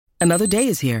Another day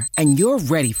is here, and you're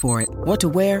ready for it. What to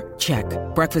wear? Check.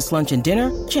 Breakfast, lunch, and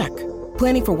dinner? Check.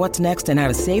 Planning for what's next and how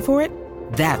to save for it?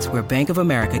 That's where Bank of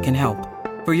America can help.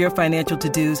 For your financial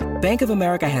to-dos, Bank of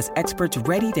America has experts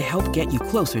ready to help get you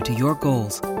closer to your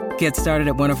goals. Get started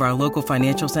at one of our local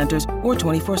financial centers or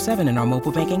 24/7 in our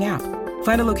mobile banking app.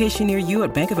 Find a location near you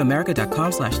at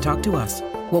bankofamerica.com/talktous.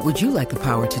 What would you like the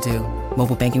power to do?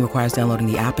 Mobile banking requires downloading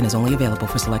the app and is only available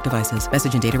for select devices.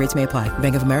 Message and data rates may apply.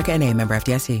 Bank of America N.A., member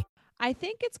FDIC. I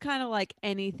think it's kind of like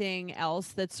anything else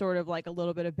that's sort of like a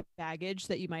little bit of baggage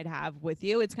that you might have with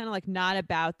you. It's kind of like not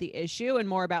about the issue and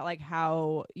more about like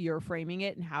how you're framing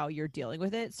it and how you're dealing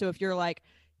with it. So if you're like,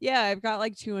 yeah, I've got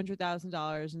like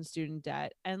 $200,000 in student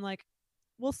debt and like,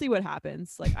 we'll see what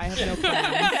happens. Like I have no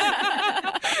plans.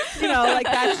 Like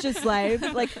that's just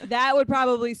life. Like that would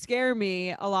probably scare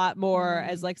me a lot more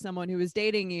as like someone who is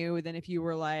dating you than if you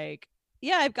were like,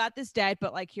 yeah, I've got this debt,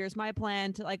 but like, here's my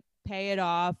plan to like pay it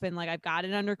off. And like, I've got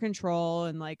it under control.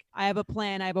 And like, I have a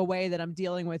plan. I have a way that I'm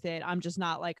dealing with it. I'm just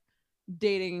not like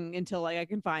dating until like I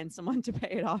can find someone to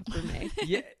pay it off for me.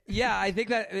 Yeah. I think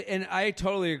that, and I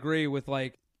totally agree with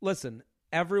like, listen,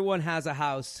 everyone has a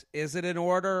house. Is it in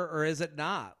order or is it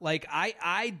not? Like,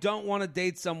 I don't want to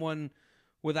date someone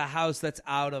with a house that's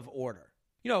out of order.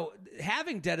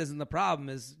 Having debt isn't the problem,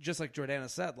 is just like Jordana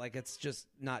said, like it's just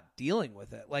not dealing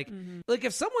with it. Like, like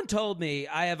if someone told me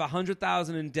I have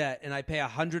 $100,000 in debt and I pay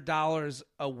 $100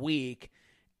 a week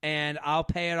and I'll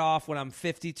pay it off when I'm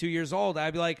 52 years old,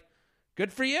 I'd be like,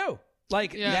 good for you.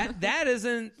 Like that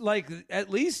isn't like,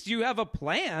 at least you have a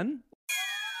plan.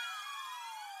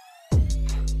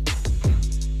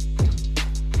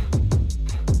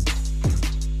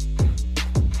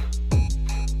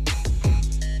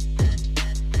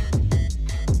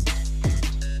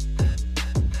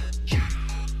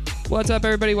 What's up,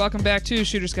 everybody? Welcome back to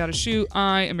Shooters Gotta Shoot.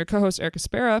 I am your co-host, Erica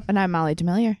Spera. And I'm Molly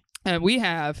Demillier. And we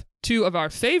have two of our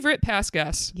favorite past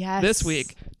guests this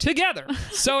week together.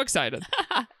 So excited.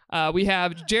 We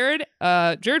have Jared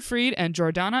Freed and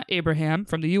Jordana Abraham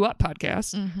from the You Up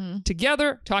podcast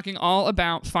together talking all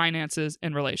about finances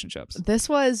and relationships. This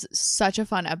was such a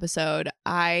fun episode.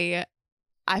 I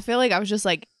feel like I was just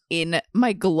like in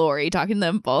my glory talking to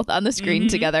them both on the screen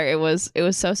together. It was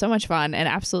so much fun, and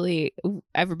absolutely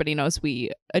everybody knows we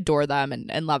adore them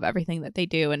and love everything that they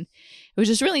do, and it was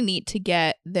just really neat to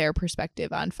get their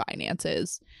perspective on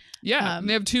finances. Yeah,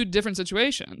 they have two different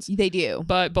situations. They do,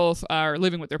 but both are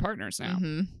living with their partners now.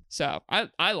 So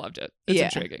I loved it. It's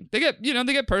intriguing. They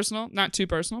get personal, not too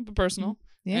personal, but personal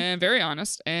and very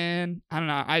honest. And I don't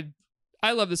know,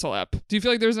 I love this whole app. Do you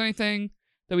feel like there's anything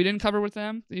that we didn't cover with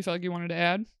them that you felt like you wanted to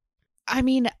add? I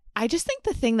mean, I just think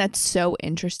the thing that's so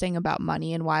interesting about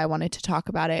money and why I wanted to talk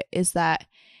about it is that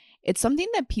it's something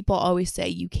that people always say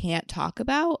you can't talk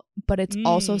about, but it's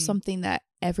also something that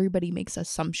everybody makes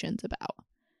assumptions about.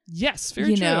 Yes, very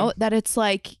true. You know, that it's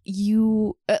like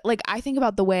I think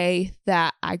about the way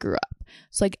that I grew up.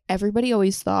 So like everybody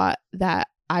always thought that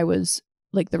I was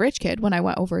like the rich kid when I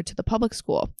went over to the public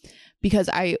school, because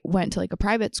I went to like a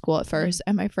private school at first.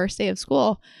 And my first day of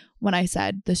school, when I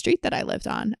said the street that I lived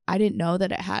on, I didn't know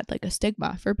that it had like a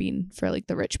stigma for like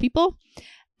the rich people,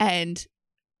 and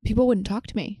people wouldn't talk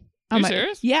to me. Are you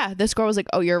serious? Yeah. This girl was like,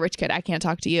 oh, you're a rich kid, I can't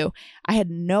talk to you. I had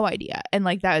no idea. And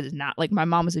like, that is not like, my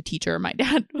mom was a teacher, my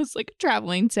dad was like a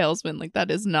traveling salesman. Like,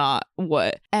 that is not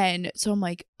what. And so I'm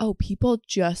like, oh, people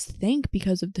just think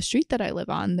because of the street that I live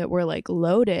on that we're like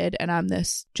loaded and I'm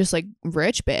this just like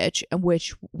rich bitch,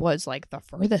 which was like the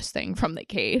furthest thing from the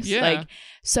case. Yeah. Like,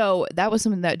 so that was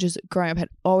something that just growing up had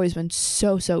always been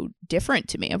so different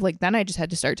to me. Of like, then I just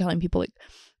had to start telling people like,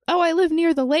 oh, I live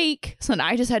near the lake. So then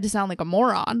I just had to sound like a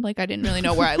moron. Like I didn't really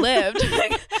know where I lived,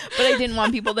 but I didn't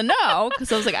want people to know,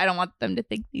 because I was like, I don't want them to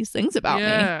think these things about me.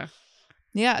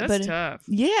 Yeah. That's tough.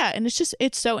 Yeah. And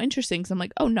it's so interesting, because I'm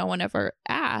like, oh, no one ever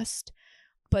asked,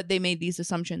 but they made these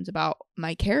assumptions about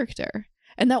my character.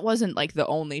 And that wasn't like the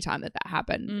only time that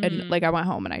happened. And like I went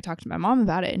home and I talked to my mom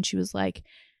about it, and she was like,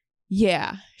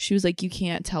 yeah, she was like, you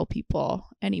can't tell people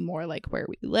anymore like where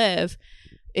we live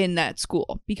in that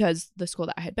school, because the school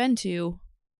that I had been to,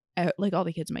 like all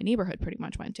the kids in my neighborhood pretty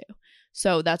much went to.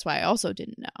 So that's why I also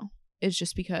didn't know. It's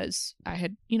just because I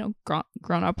had,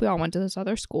 grown up. We all went to this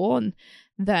other school. And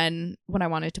then when I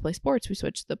wanted to play sports, we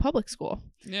switched to the public school.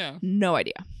 Yeah. No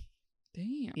idea.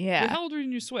 Damn. Yeah. Wait, how old were you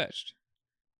when you switched?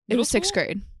 It was sixth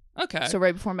grade. Okay. So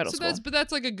right before middle school. But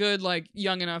that's like a good, like,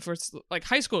 young enough where it's like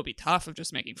high school would be tough of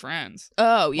just making friends.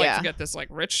 Oh, yeah. Like to get this like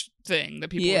rich thing that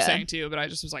people were saying to you. But I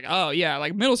just was like, oh, yeah.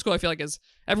 Like middle school, I feel like is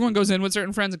everyone goes in with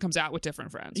certain friends and comes out with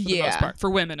different friends for the most part. For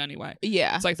women anyway.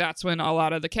 Yeah. It's like that's when a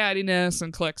lot of the cattiness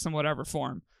and cliques and whatever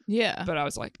form. Yeah. But I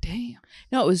was like, damn.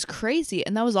 No, it was crazy.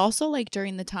 And that was also like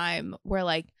during the time where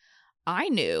like I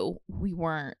knew we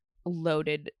weren't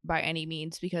loaded by any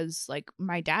means because like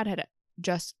my dad had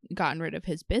just gotten rid of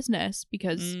his business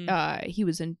because he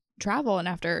was in travel, and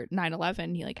after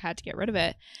 9/11 he like had to get rid of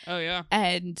it. Oh yeah.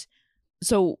 And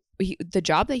so the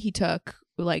job that he took,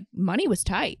 like money was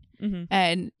tight.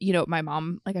 And you know, my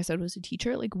mom, like I said, was a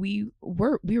teacher. Like we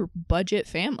were budget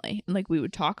family, and like we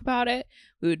would talk about it.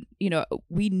 We would, you know,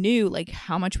 we knew like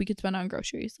how much we could spend on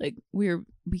groceries. Like we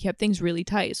kept things really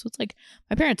tight. So it's like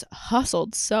my parents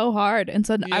hustled so hard, and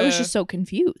so I was just so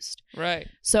confused. Right.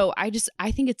 So I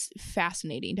think it's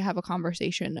fascinating to have a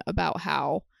conversation about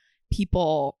how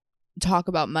people talk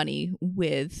about money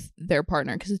with their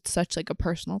partner, because it's such like a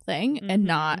personal thing, and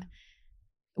not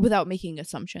without making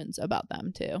assumptions about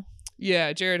them too.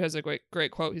 Yeah, Jared has a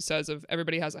great quote he says of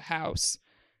everybody has a house,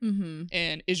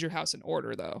 and is your house in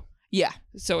order though? Yeah.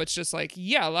 So it's just like,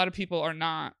 yeah, a lot of people are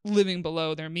not living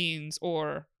below their means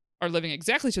or are living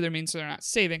exactly to their means, so they're not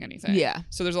saving anything. Yeah.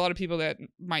 So there's a lot of people that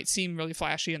might seem really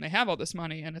flashy and they have all this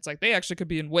money, and it's like they actually could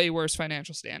be in way worse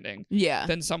financial standing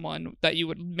than someone that you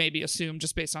would maybe assume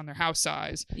just based on their house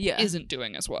size isn't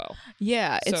doing as well.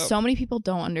 Yeah. It's so many people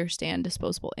don't understand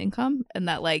disposable income, and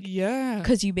that like,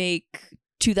 because you make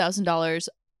 $2,000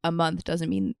 a month doesn't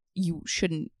mean you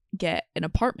shouldn't get an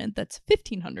apartment that's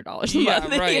 $1,500 a month.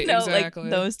 Right, you know, exactly.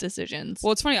 like those decisions.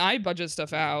 Well, it's funny, I budget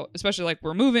stuff out, especially like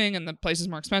we're moving and the place is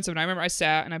more expensive, and I remember I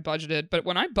sat and I budgeted, but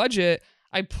when I budget,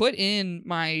 I put in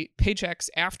my paychecks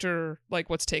after like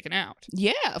what's taken out.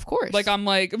 Yeah, of course. Like I'm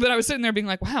like, but I was sitting there being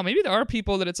like, wow, maybe there are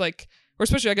people that it's like, or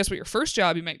especially I guess with your first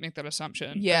job, you might make that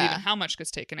assumption. Yeah. Of even how much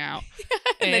gets taken out.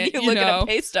 And then you look at a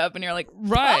pay stub and you're like,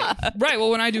 right.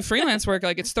 Well, when I do freelance work,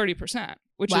 like it's 30%,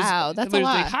 which is that's a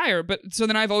lot higher. But so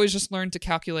then I've always just learned to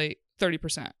calculate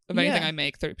 30% of anything I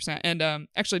make, 30%. And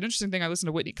actually, an interesting thing, I listened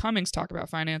to Whitney Cummings talk about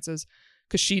finances,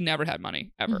 because she never had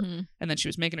money ever. And then she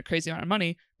was making a crazy amount of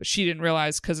money, but she didn't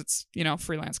realize, because it's, you know,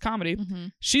 freelance comedy,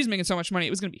 she's making so much money, it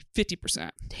was going to be 50%.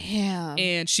 Damn.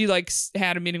 And she like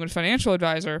had a meeting with a financial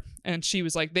advisor, and she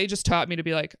was like, they just taught me to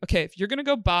be like, okay, if you're going to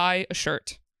go buy a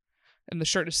shirt and the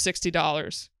shirt is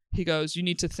 $60, he goes, you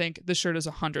need to think this shirt is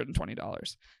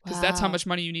 $120, because that's how much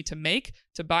money you need to make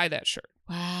to buy that shirt.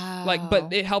 Wow. Like,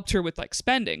 but it helped her with like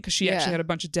spending, because she actually had a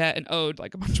bunch of debt and owed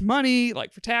like a bunch of money,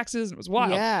 like for taxes, and it was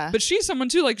wild. Yeah. But she's someone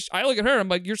too, like I look at her, I'm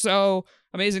like, you're so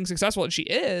amazing, successful, and she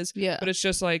is. Yeah. But it's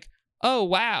just like, oh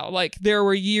wow, like there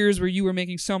were years where you were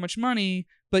making so much money,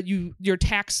 but your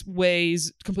tax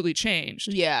ways completely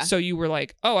changed. Yeah. So you were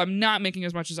like, oh, I'm not making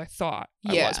as much as I thought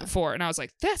I was before. And I was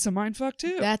like, that's a mind fuck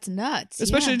too. That's nuts.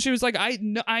 Especially, and she was like, I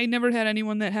never had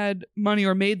anyone that had money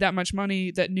or made that much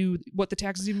money that knew what the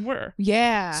taxes even were.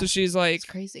 Yeah. So she's like, it's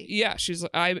crazy. Yeah. She's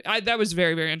like, I that was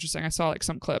very, very interesting. I saw like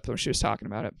some clip where she was talking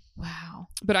about it. Wow.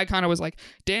 But I kind of was like,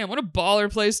 damn, what a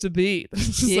baller place to be.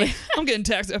 Like, I'm getting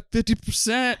taxed at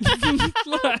 50%.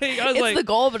 It's the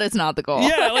goal, but it's not the goal.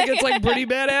 Yeah, like it's like pretty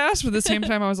badass. But at the same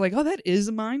time, I was like, oh, that is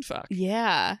a mind fuck.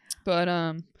 Yeah.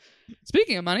 But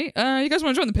speaking of money, you guys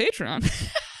want to join the Patreon?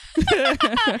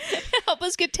 Help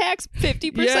us get taxed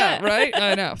 50%. Yeah, right?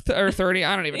 I know. Or 30.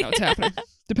 I don't even know what's happening.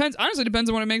 Honestly depends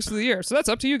on what it makes for the year. So that's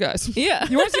up to you guys. Yeah.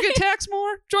 You want us to get taxed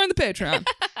more? Join the Patreon.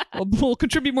 We'll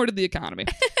contribute more to the economy.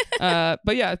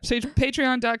 But yeah,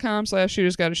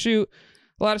 patreon.com/shootersgottashoot.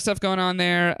 A lot of stuff going on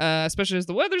there, especially as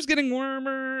the weather's getting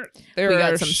warmer. We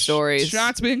got some stories.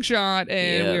 Shots being shot,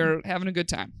 and we're having a good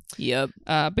time. Yep.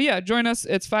 But yeah, join us.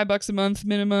 It's $5 a month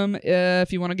minimum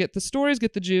if you want to get the stories,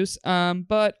 get the juice.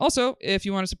 But also, if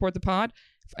you want to support the pod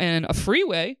in a free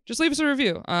way, just leave us a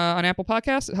review on Apple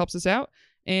Podcasts. It helps us out.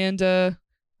 And I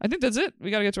think that's it.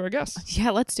 We got to get to our guests. Yeah,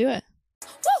 let's do it. Woo!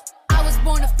 I was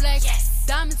born to flex. Yes.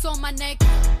 Diamonds on my neck.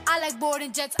 I like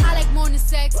boarding jets. I like more than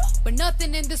sex. But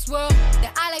nothing in this world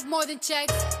that I like more than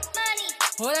checks. Money.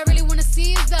 All I really want to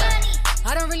see is the money.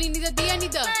 I don't really need a D, I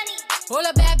need the money. All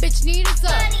a bad bitch need is the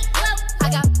money.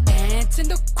 I got bands in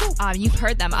the coop. You've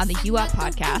heard them on the U Up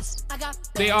podcast.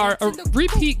 They are a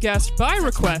repeat guest by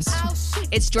request.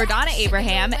 It's Jordana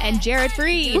Abraham and Jared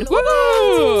Freed.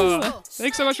 Woo!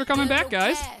 Thanks so much for coming back,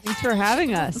 guys. Thanks for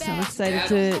having us. I'm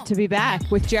excited to be back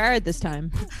with Jared this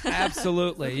time.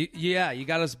 Absolutely. Yeah, you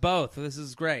got us both. This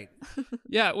is great.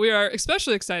 Yeah, we are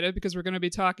especially excited because we're going to be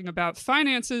talking about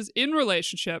finances in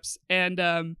relationships.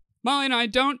 And Molly and I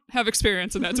don't have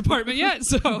experience in that department yet.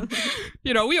 So,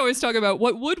 we always talk about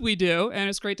what would we do. And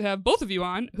it's great to have both of you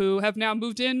on who have now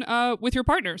moved in with your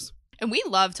partners. And we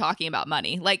love talking about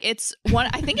money. Like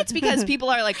I think it's because people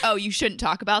are like, oh, you shouldn't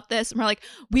talk about this. And we're like,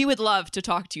 we would love to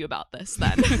talk to you about this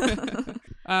then.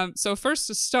 So first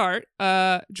to start,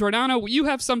 Jordana, you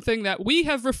have something that we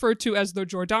have referred to as the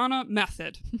Jordana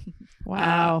method.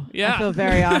 Wow. Yeah. I feel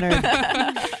very honored.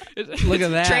 Look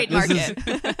at that. Trademark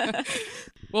it.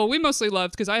 Well, we mostly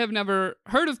loved because I have never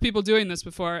heard of people doing this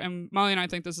before, and Molly and I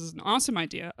think this is an awesome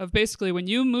idea of basically when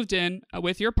you moved in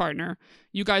with your partner,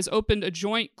 you guys opened a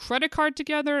joint credit card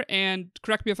together and,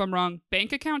 correct me if I'm wrong,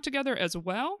 bank account together as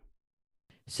well?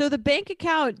 So the bank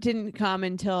account didn't come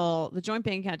until the joint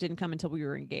bank account didn't come until we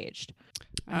were engaged.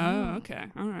 Oh, okay.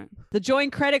 All right. The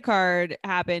joint credit card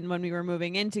happened when we were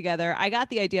moving in together. I got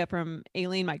the idea from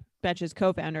Aileen, my Betch's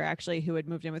co-founder, actually, who had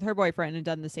moved in with her boyfriend and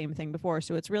done the same thing before.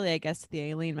 So it's really, I guess, the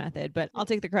Aileen method, but I'll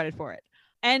take the credit for it.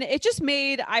 And it just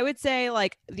made, I would say,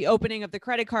 like the opening of the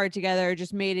credit card together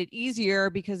just made it easier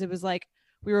because it was like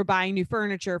we were buying new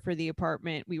furniture for the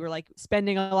apartment. We were like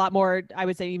spending a lot more, I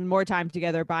would say even more time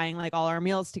together, buying like all our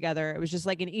meals together. It was just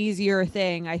like an easier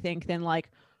thing, I think, than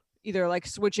like either like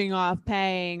switching off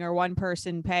paying or one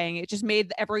person paying. It just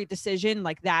made every decision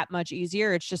like that much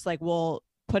easier. It's just like, we'll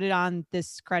put it on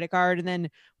this credit card and then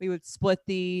we would split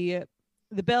the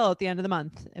bill at the end of the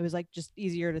month. It was like just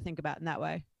easier to think about in that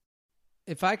way.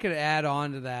 If I could add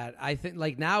on to that, I think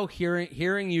like now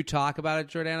hearing you talk about it,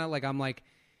 Jordana, like I'm like,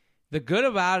 the good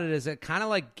about it is it kind of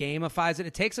like gamifies it.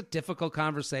 It takes a difficult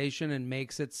conversation and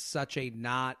makes it such a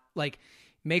not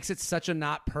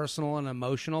personal and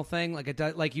emotional thing. Like it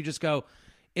does, like you just go,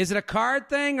 is it a card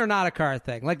thing or not a card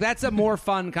thing? Like that's a more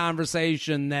fun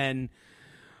conversation than,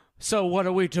 so what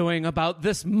are we doing about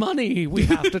this money we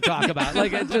have to talk about?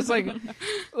 Like it's just like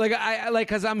I like,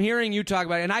 because I'm hearing you talk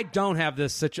about it, and I don't have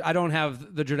I don't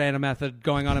have the Jordana method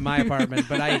going on in my apartment,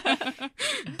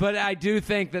 but I do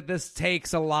think that this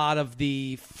takes a lot of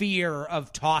the fear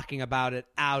of talking about it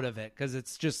out of it, because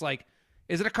it's just like,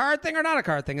 is it a card thing or not a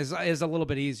card thing is a little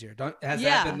bit easier. Has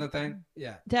that been the thing?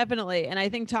 Yeah, definitely. And I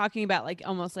think talking about like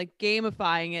almost like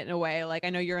gamifying it in a way, like I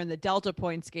know you're in the Delta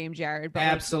points game, Jared, but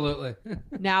absolutely.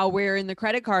 Now we're in the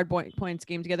credit card points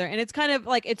game together. And it's kind of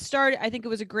like it started, I think it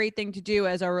was a great thing to do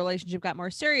as our relationship got more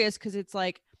serious, because it's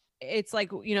like,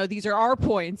 you know, these are our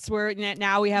points where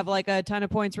now we have like a ton of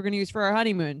points we're going to use for our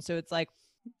honeymoon. So it's like,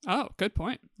 oh, good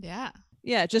point. Yeah.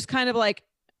 Yeah. Just kind of like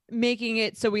making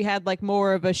it so we had like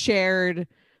more of a shared,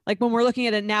 like when we're looking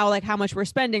at it now, like how much we're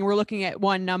spending, we're looking at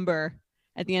one number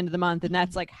at the end of the month. And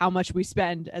that's like how much we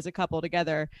spend as a couple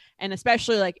together. And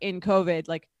especially like in COVID,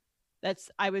 like that's,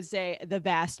 I would say, the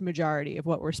vast majority of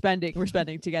what we're spending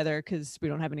together, because we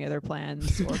don't have any other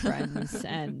plans or friends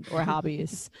or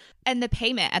hobbies. And the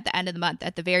payment at the end of the month,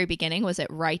 at the very beginning, was it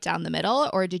right down the middle,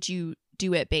 or did you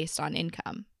do it based on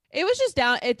income? It was just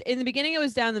down in the beginning. It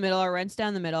was down the middle. Our rent's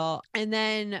down the middle. And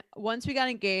then once we got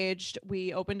engaged,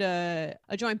 we opened a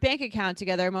joint bank account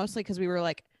together, mostly because we were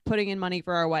like putting in money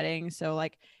for our wedding. So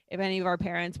like if any of our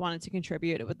parents wanted to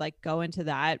contribute, it would like go into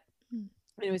that. And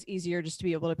it was easier just to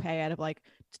be able to pay out of like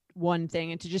one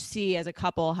thing and to just see as a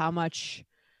couple how much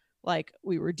like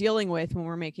we were dealing with when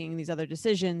we're making these other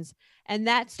decisions. And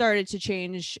that started to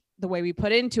change the way we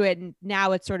put into it. And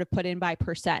now it's sort of put in by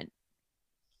percent.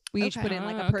 We each put in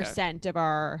like a percent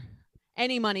of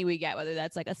any money we get, whether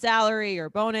that's like a salary or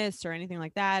bonus or anything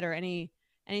like that, or anything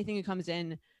that comes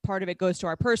in. Part of it goes to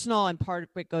our personal and part of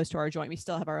it goes to our joint. We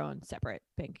still have our own separate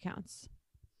bank accounts.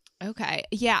 Okay.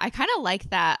 Yeah. I kind of like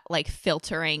that, like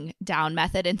filtering down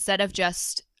method instead of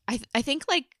just, I think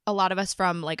like a lot of us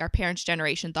from like our parents'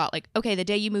 generation thought like, okay, the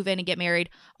day you move in and get married,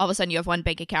 all of a sudden you have one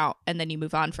bank account and then you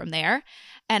move on from there.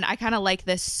 And I kind of like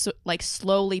this, like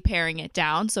slowly paring it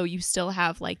down. So you still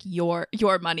have like your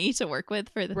money to work with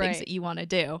for the things that you want to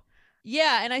do.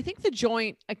 Yeah. And I think the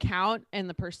joint account and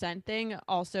the percent thing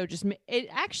also just, it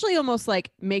actually almost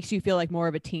like makes you feel like more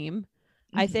of a team.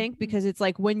 I think, because it's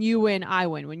like when you win, I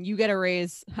win. When you get a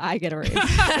raise, I get a raise. So,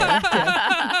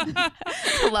 yeah.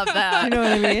 Love that. You know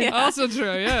what I mean? Yeah. Also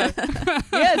true, yeah.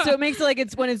 Yeah, so it makes it like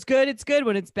it's when it's good, it's good.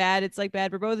 When it's bad, it's like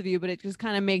bad for both of you. But it just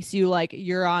kind of makes you like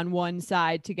you're on one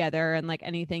side together, and like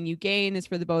anything you gain is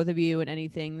for the both of you, and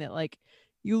anything that like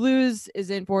you lose is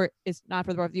not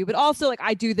for the both of you. But also, like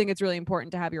I do think it's really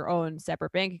important to have your own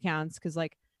separate bank accounts, because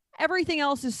like everything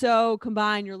else is so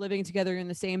combined. You're living together in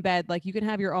the same bed. Like you can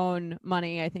have your own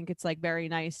money. I think it's like very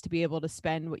nice to be able to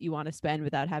spend what you want to spend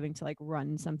without having to like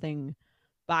run something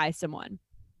by someone.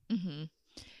 Mm-hmm.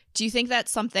 Do you think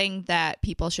that's something that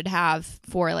people should have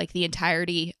for like the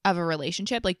entirety of a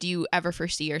relationship? Like, do you ever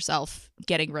foresee yourself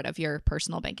getting rid of your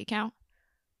personal bank account?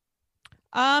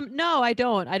 No, I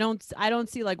don't. I don't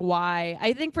see like why.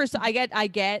 I think first I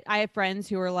have friends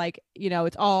who are like, you know,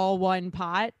 it's all one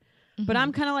pot. But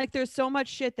I'm kind of like, there's so much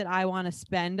shit that I want to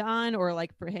spend on, or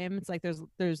like for him, it's like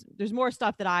there's more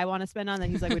stuff that I want to spend on that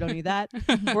he's like, we don't need that.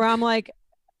 Where I'm like,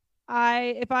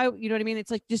 if I, you know what I mean?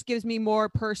 It's like, just gives me more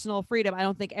personal freedom. I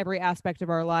don't think every aspect of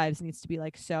our lives needs to be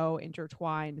like so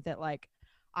intertwined that like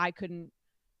I couldn't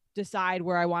decide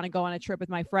where I want to go on a trip with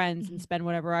my friends and spend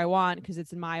whatever I want because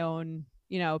it's in my own,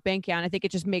 you know, bank account. I think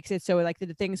it just makes it so like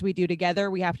the things we do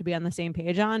together, we have to be on the same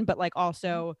page on, but like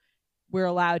also we're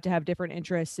allowed to have different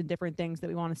interests and different things that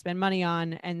we want to spend money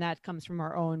on. And that comes from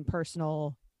our own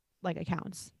personal like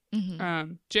accounts.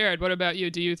 Jared, what about you?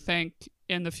 Do you think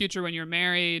in the future when you're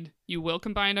married, you will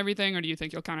combine everything, or do you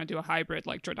think you'll kind of do a hybrid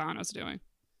like Jordana's doing?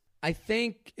 I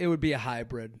think it would be a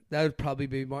hybrid. That would probably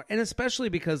be more, and especially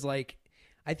because like,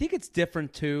 I think it's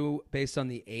different too based on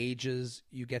the ages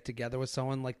you get together with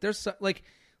someone. Like there's like,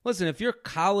 listen, if you're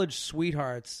college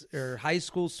sweethearts or high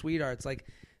school sweethearts, like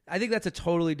I think that's a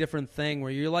totally different thing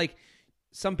where you're like,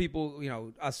 some people, you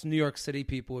know, us New York City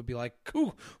people would be like,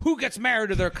 who gets married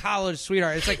to their college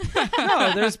sweetheart? It's like,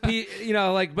 no, there's, you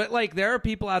know, like, but like there are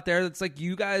people out there that's like,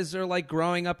 you guys are like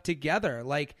growing up together.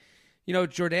 Like, you know,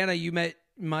 Jordana, you met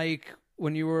Mike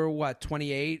when you were what,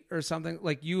 28 or something?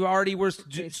 Like you already were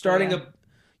starting a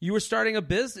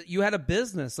business. You had a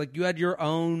business, like you had your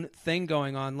own thing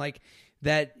going on, like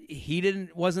that he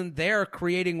wasn't there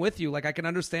creating with you. Like I can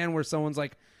understand where someone's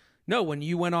like, no, when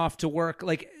you went off to work,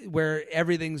 like where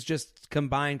everything's just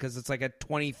combined because it's like at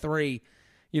 23,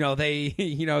 you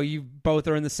know, you both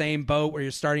are in the same boat where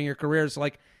you're starting your careers. So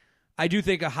like, I do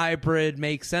think a hybrid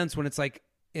makes sense when it's like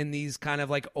in these kind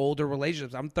of like older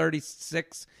relationships. I'm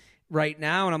 36 right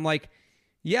now, and I'm like,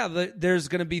 yeah, there's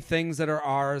going to be things that are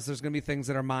ours. There's going to be things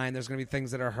that are mine. There's going to be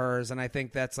things that are hers. And I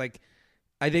think that's like,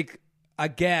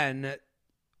 again,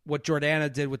 what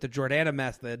Jordana did with the Jordana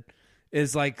method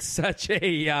is like such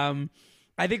a,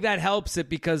 I think that helps it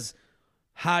because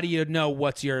how do you know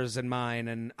what's yours and mine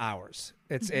and ours?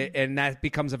 And that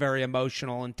becomes a very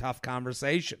emotional and tough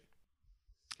conversation.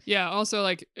 Yeah. Also,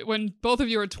 like when both of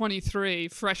you are 23,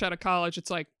 fresh out of college,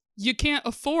 it's like you can't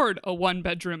afford a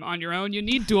 1-bedroom on your own. You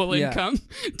need dual income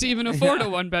to even afford a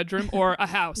 1-bedroom or a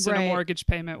house and a mortgage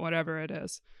payment, whatever it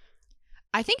is.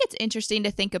 I think it's interesting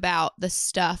to think about the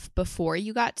stuff before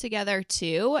you got together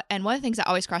too. And one of the things that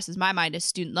always crosses my mind is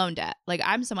student loan debt. Like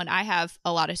I have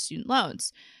a lot of student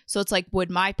loans. So it's like,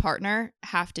 would my partner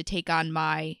have to take on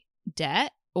my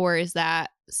debt? Or is that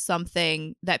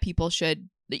something that people should,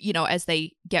 you know, as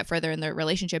they get further in their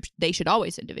relationship, they should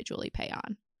always individually pay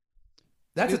on?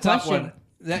 That's a tough one.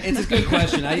 It's a good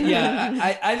question.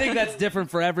 I think that's different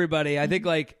for everybody. I think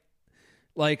like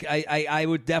I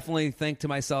would definitely think to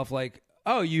myself like,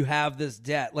 oh, you have this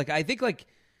debt. Like, I think like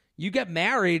you get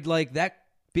married, like that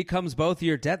becomes both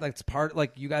your debt. Like it's part,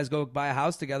 like you guys go buy a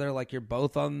house together. Like you're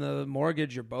both on the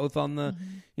mortgage. You're both on the,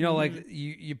 you know, like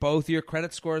you both, your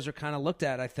credit scores are kind of looked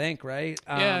at, I think. Right.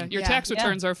 Your tax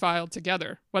returns are filed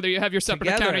together, whether you have your separate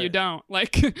account or you don't.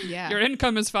 Like your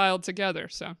income is filed together.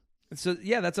 So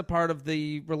yeah, that's a part of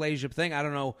the relationship thing. I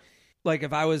don't know. Like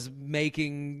if I was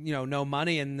making, you know, no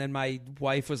money and then my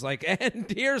wife was like, and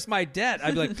here's my debt,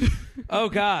 I'd be like, oh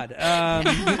God, I'd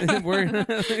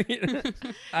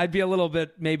be a little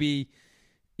bit maybe,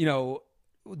 you know,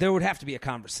 there would have to be a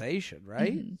conversation,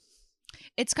 right? Mm-hmm.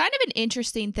 It's kind of an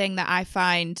interesting thing that I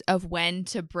find of when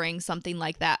to bring something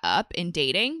like that up in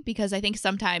dating, because I think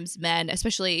sometimes men,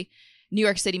 especially New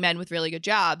York City men with really good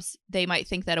jobs, they might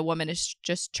think that a woman is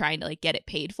just trying to like get it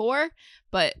paid for.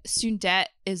 But student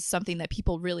debt is something that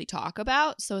people really talk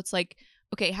about. So it's like,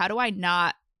 okay, how do I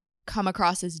not come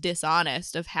across as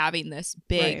dishonest of having this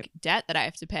big debt that I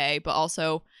have to pay, but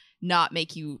also not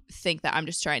make you think that I'm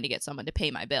just trying to get someone to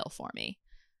pay my bill for me?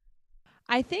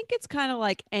 I think it's kind of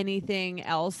like anything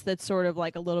else that's sort of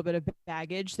like a little bit of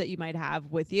baggage that you might have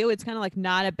with you. It's kind of like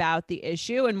not about the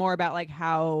issue and more about like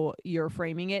how you're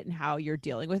framing it and how you're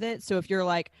dealing with it. So if you're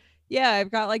like, yeah,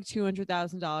 I've got like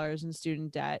 $200,000 in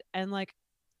student debt and like,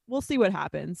 we'll see what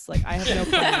happens. Like I have no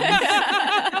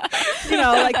plans. You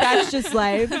know, like that's just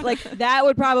life. Like that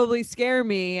would probably scare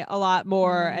me a lot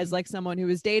more as like someone who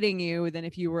is dating you than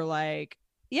if you were like,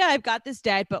 yeah, I've got this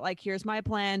debt, but like, here's my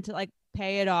plan to like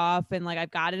pay it off. And like,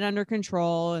 I've got it under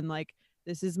control. And like,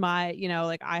 this is my, you know,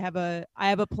 like I have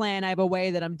a plan. I have a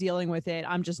way that I'm dealing with it.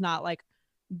 I'm just not like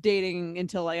dating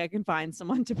until like I can find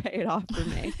someone to pay it off for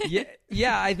me.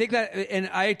 Yeah. I think that, and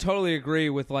I totally agree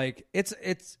with like,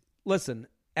 it's, listen,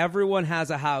 everyone has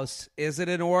a house. Is it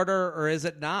in order or is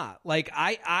it not? Like,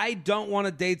 I don't want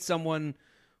to date someone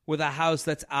with a house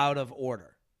that's out of order.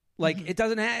 Like it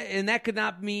doesn't have, and that could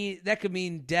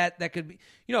mean debt. That could be,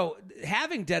 you know,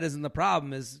 having debt isn't the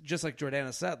problem, is just like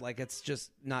Jordana said, like it's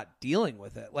just not dealing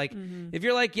with it. Like if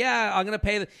you're like, yeah, I'm going to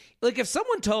pay like if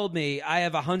someone told me I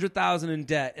have $100,000 in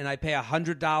debt and I pay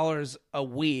 $100 a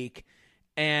week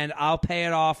and I'll pay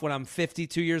it off when I'm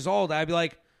 52 years old, I'd be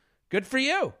like, good for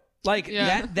you. Like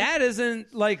that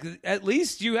isn't like, at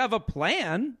least you have a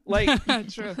plan. Like,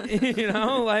 True. You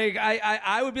know, like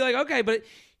I would be like, okay, but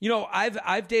you know,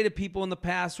 I've dated people in the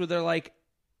past where they're like,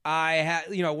 I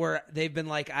have, you know, where they've been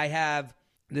like, I have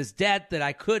this debt that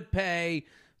I could pay,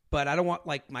 but I don't want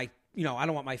like I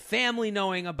don't want my family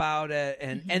knowing about it.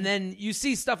 And then you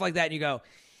see stuff like that and you go,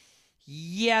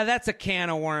 yeah, that's a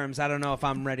can of worms. I don't know if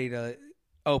I'm ready to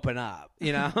open up,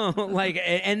 you know, like,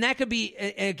 and that could be,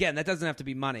 again, that doesn't have to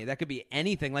be money. That could be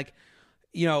anything. Like,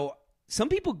 you know, some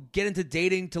people get into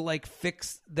dating to like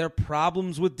fix their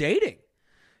problems with dating.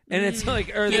 And it's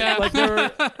like, or like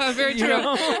they're very true.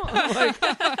 Know, like,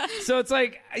 so it's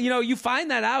like, you know, you find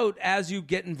that out as you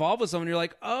get involved with someone. You're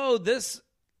like, oh, this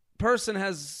person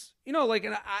has, you know, like,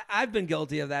 and I've been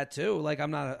guilty of that too. Like,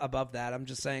 I'm not above that. I'm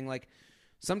just saying, like,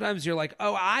 sometimes you're like,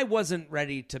 oh, I wasn't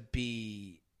ready to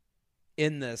be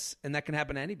in this, and that can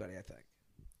happen to anybody, I think.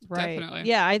 Right. Definitely.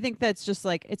 Yeah, I think that's just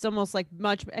like, it's almost like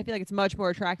I feel like it's much more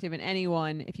attractive in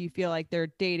anyone if you feel like they're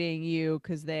dating you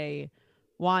because they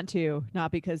want to,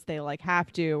 not because they like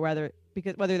have to, whether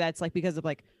that's like because of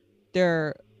like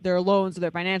their loans or their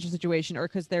financial situation, or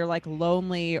because they're like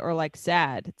lonely or like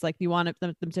sad. It's like you want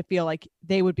them to feel like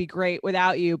they would be great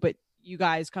without you, but you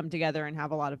guys come together and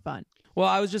have a lot of fun. Well,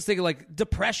 I was just thinking like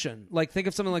depression. Like, think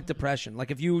of something like depression.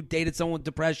 Like, if you dated someone with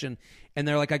depression and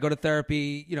they're like, I go to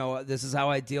therapy, you know, this is how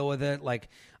I deal with it. Like,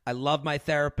 I love my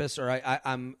therapist, or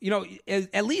I'm, you know,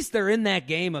 at least they're in that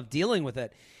game of dealing with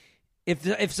it.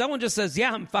 If someone just says,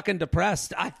 yeah, I'm fucking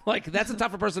depressed, I like, that's a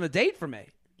tougher person to date for me.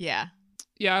 Yeah.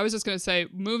 Yeah, I was just going to say,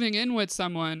 moving in with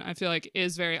someone, I feel like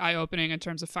is very eye-opening in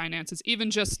terms of finances, even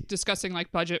just discussing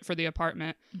like budget for the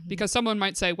apartment, because someone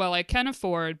might say, well, I can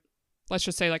afford, let's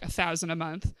just say like $1,000 a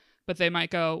month, but they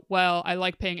might go, well, I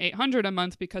like paying $800 a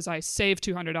month because I save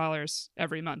 $200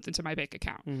 every month into my bank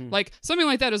account. Like, something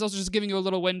like that is also just giving you a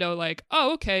little window, like,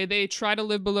 oh, okay, they try to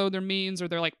live below their means, or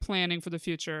they're like planning for the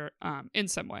future in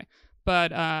some way.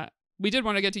 But we did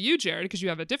want to get to you, Jared, because you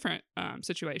have a different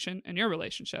situation in your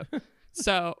relationship.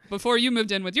 So before you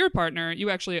moved in with your partner, you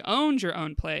actually owned your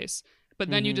own place, but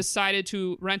then you decided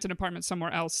to rent an apartment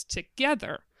somewhere else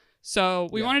together. So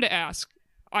we wanted to ask,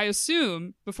 I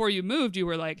assume before you moved, you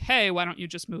were like, hey, why don't you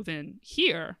just move in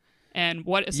here? And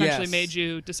what essentially made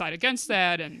you decide against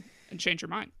that and change your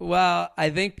mind? Well, I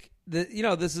think that, you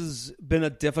know, this has been a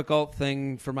difficult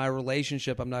thing for my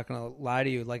relationship. I'm not going to lie to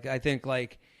you. Like, I think,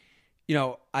 like, you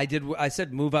know, I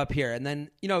said move up here. And then,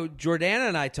 you know, Jordana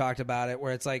and I talked about it,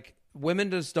 where it's like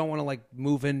women just don't want to like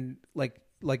move in like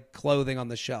clothing on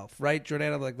the shelf, right,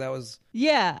 Jordana? Like, that was...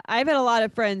 Yeah, I've had a lot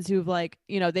of friends who've like,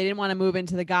 you know, they didn't want to move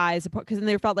into the guys' because then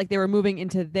they felt like they were moving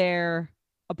into their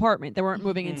apartment. They weren't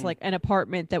moving into like an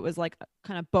apartment that was like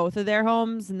kind of both of their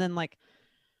homes. And then like,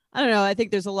 I don't know, I think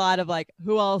there's a lot of like,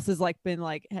 who else has like been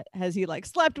like, has he like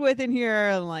slept with in here?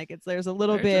 And like, there's a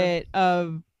little bit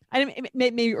of, I mean,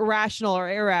 maybe irrational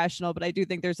or irrational, but I do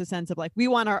think there's a sense of like, we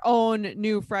want our own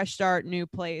new fresh start, new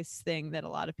place thing that a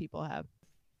lot of people have.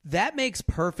 That makes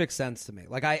perfect sense to me.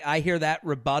 Like, I hear that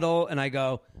rebuttal and I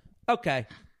go, okay,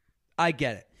 I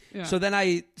get it. Yeah. So then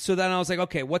I was like,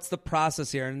 okay, what's the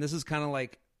process here? And this is kind of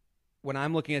like when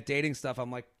I'm looking at dating stuff,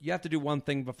 I'm like, you have to do one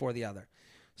thing before the other.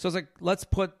 So I was like, let's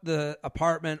put the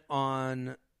apartment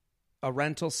on a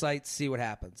rental site, see what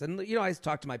happens. And, you know, I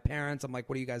talked to my parents. I'm like,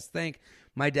 what do you guys think?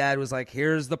 My dad was like,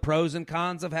 here's the pros and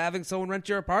cons of having someone rent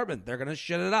your apartment. They're going to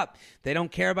shit it up. They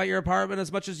don't care about your apartment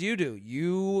as much as you do.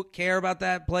 You care about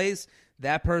that place.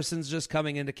 That person's just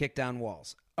coming in to kick down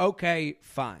walls. Okay,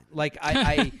 fine. Like,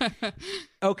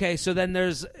 okay, so then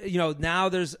there's, you know, now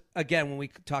there's, again, when we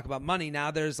talk about money,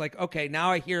 now there's like, okay,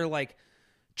 now I hear like,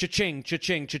 cha-ching,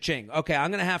 cha-ching, cha-ching. Okay,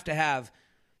 I'm going to have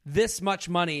this much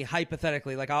money,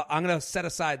 hypothetically, like I'm going to set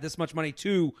aside this much money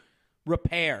to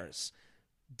repairs,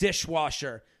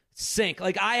 dishwasher, sink.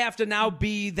 Like, I have to now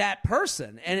be that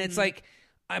person. And it's like,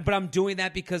 but I'm doing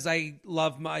that because I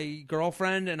love my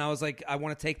girlfriend. And I was like, I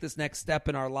want to take this next step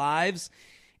in our lives.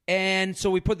 And so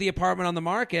we put the apartment on the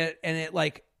market, and it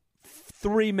like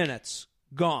 3 minutes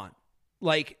gone.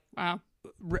 Like, wow.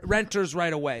 Renters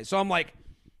right away. So I'm like,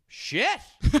 shit.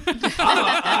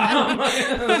 I'm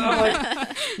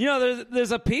like, you know,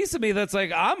 there's a piece of me that's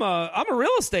like, I'm a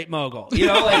real estate mogul. You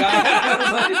know,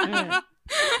 like,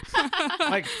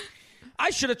 like, I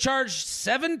should have charged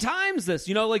 7 times this.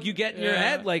 You know, like, you get in your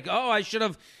head like, oh, I should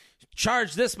have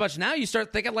charged this much. Now you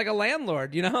start thinking like a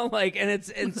landlord. You know, like,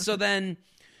 and so then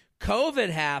COVID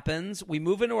happens. We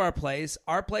move into our place.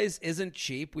 Our place isn't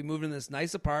cheap. We moved in this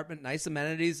nice apartment, nice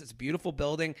amenities. It's a beautiful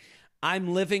building.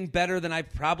 I'm living better than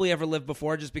I've probably ever lived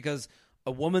before, just because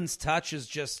a woman's touch is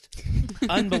just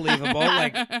unbelievable.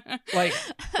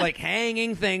 like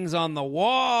hanging things on the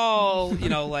wall,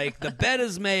 like the bed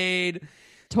is made.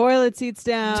 Toilet seats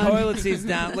down.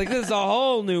 Like, this is a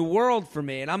whole new world for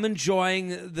me, and I'm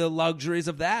enjoying the luxuries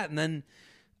of that. And then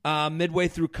midway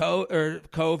through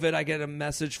COVID, I get a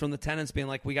message from the tenants being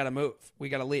like, we got to move. We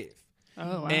got to leave.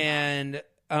 Oh, wow. And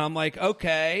I'm like,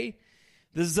 okay,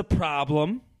 this is a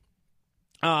problem.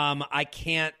 I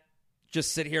can't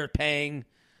just sit here paying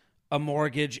a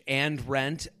mortgage and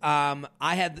rent.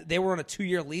 They were on a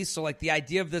 2-year lease. So like the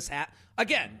idea of this,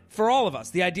 again, for all of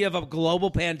us, the idea of a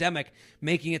global pandemic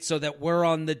making it so that we're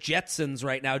on the Jetsons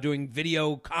right now doing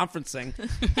video conferencing.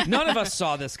 None of us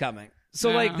saw this coming.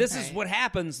 So this is what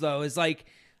happens though, is like,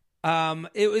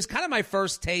 it was kind of my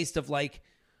first taste of like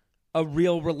a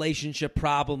real relationship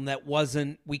problem that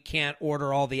wasn't, we can't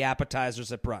order all the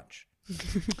appetizers at brunch.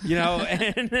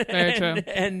 Very true.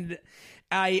 And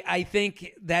I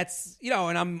think that's,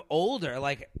 and I'm older,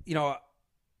 like,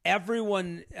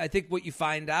 everyone, I think what you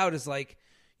find out is like,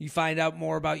 you find out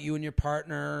more about you and your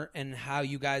partner and how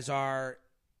you guys are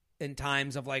in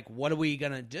times of like, what are we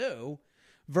going to do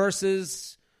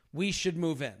versus we should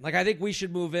move in. Like, I think we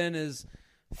should move in is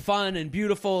fun and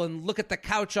beautiful and look at the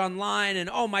couch online and,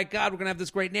 oh my God, we're going to have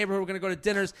this great neighborhood. We're going to go to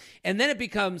dinners. And then it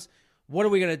becomes, what are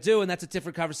we going to do? And that's a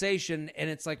different conversation. And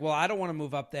it's like, well, I don't want to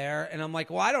move up there. And I'm like,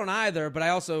 well, I don't either, but I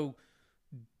also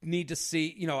need to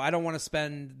see, I don't want to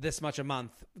spend this much a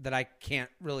month that I can't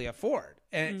really afford.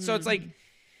 And so it's like,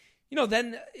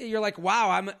 then you're like,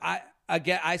 wow,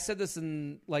 I said this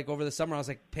in like over the summer, I was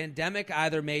like, pandemic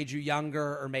either made you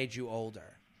younger or made you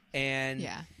older. And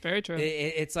yeah, very true.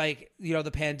 It's like,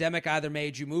 the pandemic either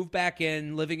made you move back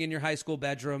in, living in your high school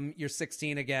bedroom, you're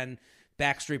 16 again,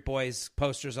 Backstreet Boys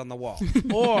posters on the wall,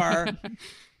 or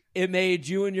it made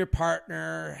you and your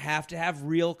partner have to have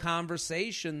real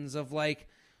conversations of like,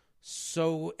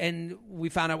 and we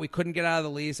found out we couldn't get out of the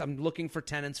lease. I'm looking for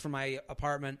tenants for my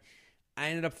apartment. I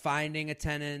ended up finding a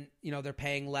tenant, they're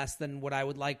paying less than what I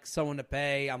would like someone to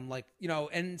pay. I'm like,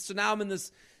 and so now I'm in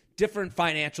this different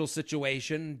financial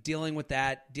situation, dealing with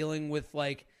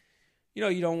like,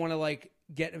 you don't want to like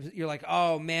you're like,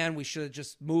 oh man, we should have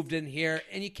just moved in here.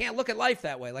 And you can't look at life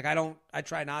that way. Like I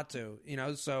try not to,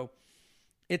 so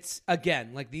it's,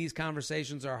 again, like these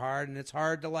conversations are hard, and it's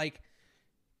hard to like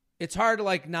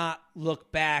not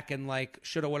look back and like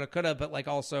shoulda, woulda, coulda, but like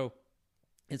also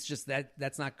it's just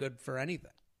that's not good for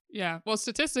anything. Yeah. Well,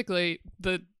 statistically,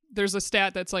 there's a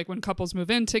stat that's like when couples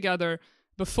move in together,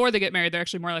 before they get married, they're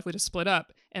actually more likely to split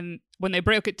up. And when they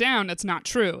broke it down, that's not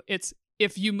true. It's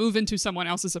if you move into someone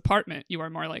else's apartment, you are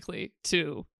more likely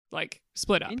to like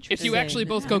split up. If you actually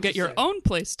both go get your own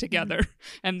place together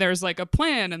and there's like a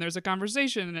plan and there's a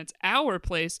conversation and it's our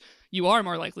place, you are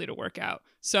more likely to work out.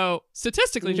 So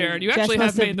statistically, Jared, you actually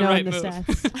have made the right move.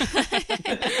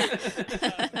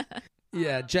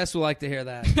 Yeah, Jess will like to hear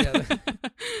that. Yeah.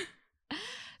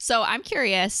 So I'm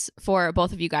curious for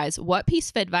both of you guys, what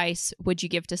piece of advice would you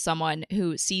give to someone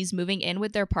who sees moving in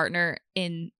with their partner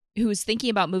who's thinking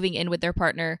about moving in with their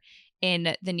partner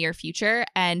in the near future,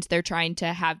 and they're trying to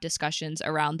have discussions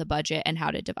around the budget and how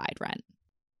to divide rent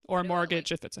or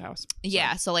mortgage if it's a house?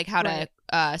 Yeah, so like how to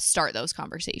start those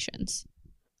conversations.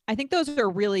 I think those are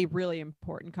really, really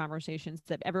important conversations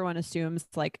that everyone assumes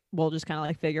like we'll just kind of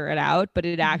like figure it out, but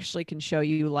it actually can show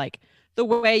you like the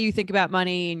way you think about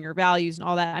money and your values and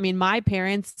all that. I mean, my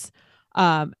parents,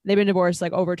 they've been divorced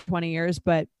like over 20 years,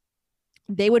 but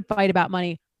they would fight about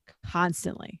money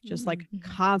constantly, just like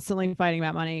constantly fighting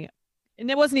about money. And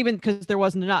it wasn't even because there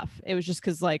wasn't enough. It was just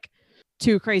because like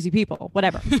two crazy people,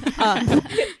 whatever.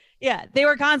 Yeah, they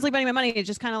were constantly fighting about money. It's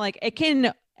just kind of like it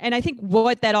can. And I think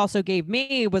what that also gave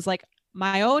me was like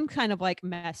my own kind of like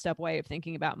messed up way of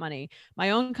thinking about money, my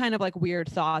own kind of like weird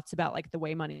thoughts about like the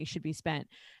way money should be spent.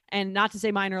 And not to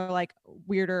say mine are like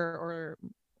weirder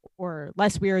or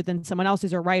less weird than someone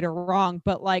else's or right or wrong,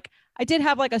 but like I did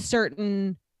have like a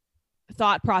certain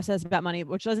thought process about money,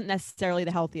 which wasn't necessarily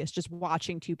the healthiest, just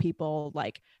watching two people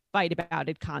like fight about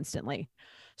it constantly.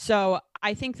 So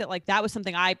I think that like that was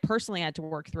something I personally had to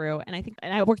work through. And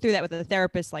I work through that with a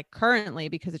therapist like currently,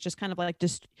 because it's just kind of like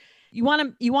just you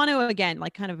want to again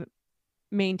like kind of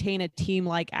maintain a team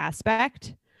like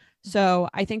aspect. So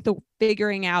I think the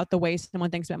figuring out the way someone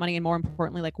thinks about money, and more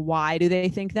importantly, like why do they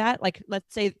think that? Like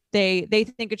let's say they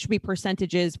think it should be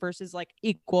percentages versus like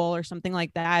equal or something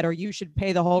like that, or you should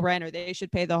pay the whole rent or they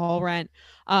should pay the whole rent.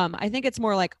 I think it's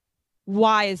more like,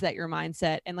 why is that your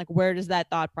mindset, and like where does that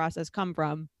thought process come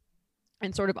from,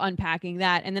 and sort of unpacking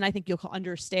that. And then I think you'll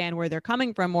understand where they're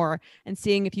coming from more, and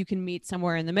seeing if you can meet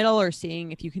somewhere in the middle or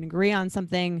seeing if you can agree on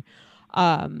something.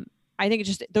 I think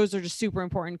those are just super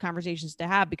important conversations to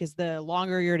have, because the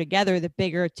longer you're together, the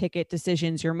bigger ticket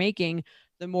decisions you're making,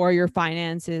 the more your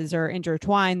finances are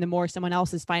intertwined, the more someone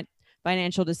else's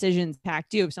financial decisions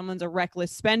impact you. If someone's a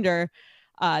reckless spender,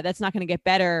 that's not going to get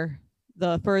better.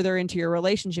 The further into your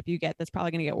relationship you get, that's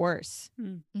probably going to get worse.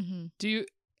 Mm-hmm.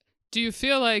 Do you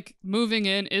feel like moving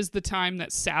in is the time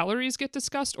that salaries get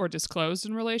discussed or disclosed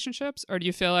in relationships? Or do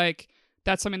you feel like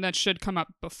that's something that should come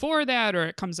up before that, or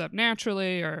it comes up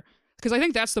naturally? Or because I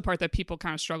think that's the part that people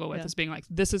kind of struggle with, is being like,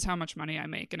 this is how much money I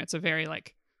make. And it's a very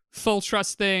like full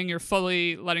trust thing. You're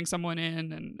fully letting someone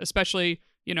in. And especially,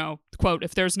 you know, quote,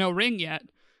 if there's no ring yet,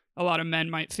 a lot of men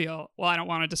might feel, well, I don't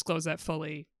want to disclose that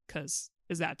fully, because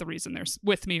is that the reason they're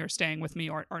with me or staying with me,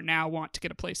 or now want to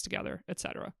get a place together,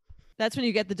 etc. That's when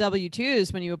you get the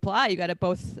W-2s. When you apply, you got to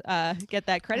both get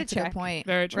that credit That's check. a good point.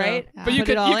 Very true. Right? But you Put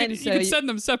could it all send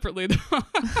them separately though.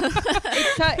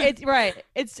 It's right.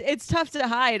 It's tough to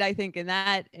hide, I think, in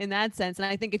that sense. And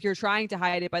I think if you're trying to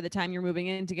hide it by the time you're moving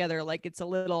in together, like it's a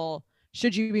little,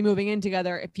 should you be moving in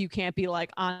together if you can't be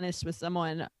like honest with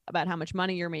someone about how much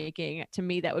money you're making? To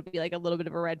me, that would be like a little bit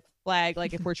of a red flag.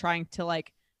 Like if we're trying to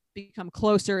like become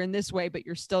closer in this way, but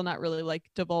you're still not really like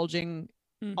divulging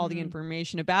all the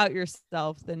information about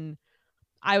yourself, then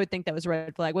I would think that was a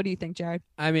red flag. What do you think, Jared?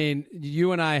 I mean,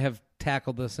 you and I have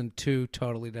tackled this in two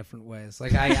totally different ways.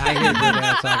 Like I hear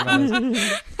Jordana talk about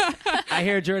this. I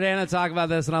hear Jordana talk about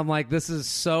this, and I'm like, this is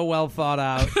so well thought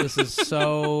out. This is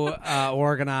so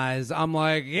organized. I'm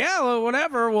like, yeah, well,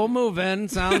 whatever. We'll move in.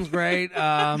 Sounds great.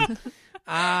 Like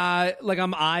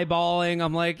I'm eyeballing.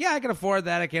 I'm like, yeah, I can afford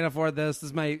that. I can't afford this. This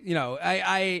is my,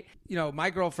 my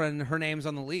girlfriend, her name's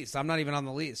on the lease. I'm not even on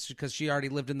the lease because she already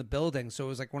lived in the building. So it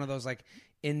was like one of those like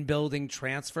in-building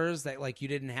transfers that like you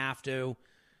didn't have to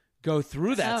go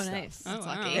through that stuff. Nice. That's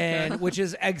lucky. And which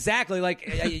is exactly like,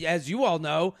 as you all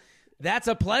know, that's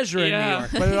a pleasure in New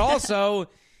York, but it also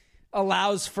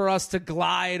allows for us to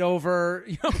glide over,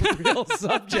 real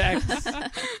subjects.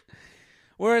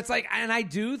 Where it's like, and I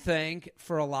do think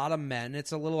for a lot of men,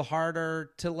 it's a little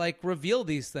harder to like reveal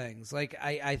these things. Like,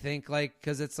 I think like,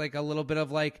 cause it's like a little bit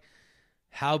of like,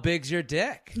 how big's your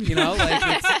dick?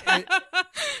 Like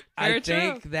I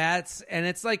think that's, and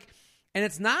it's like, and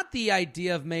it's not the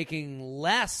idea of making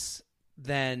less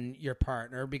than your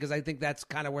partner, because I think that's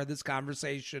kind of where this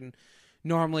conversation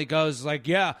normally goes. Like,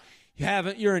 yeah,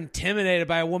 you're intimidated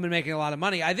by a woman making a lot of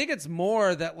money. I think it's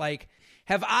more that like,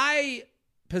 have I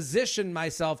position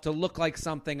myself to look like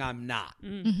something I'm not?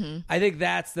 Mm-hmm. I think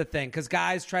that's the thing, because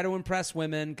guys try to impress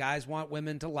women. Guys want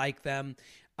women to like them.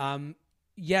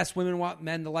 Yes, women want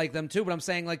men to like them too, but I'm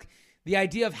saying like the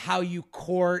idea of how you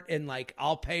court and like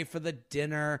I'll pay for the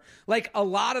dinner, like a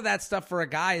lot of that stuff for a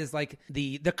guy is like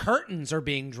the curtains are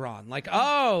being drawn. Like,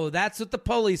 oh, that's what the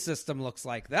pulley system looks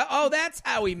like. That's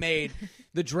how we made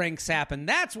the drinks happen.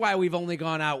 That's why we've only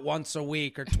gone out once a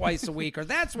week or twice a week, or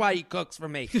that's why he cooks for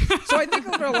me. So I think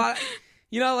for a lot,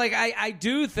 like I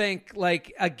do think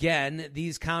like, again,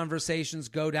 these conversations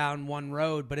go down one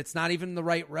road, but it's not even the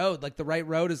right road. Like the right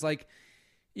road is like,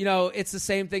 it's the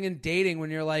same thing in dating when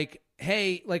you're like,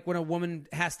 hey, like when a woman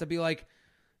has to be like,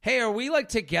 hey, are we like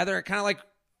together? Kind of like,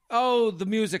 oh, the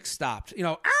music stopped,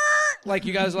 like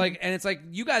you guys like, and it's like,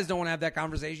 you guys don't want to have that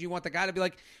conversation. You want the guy to be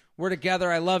like, we're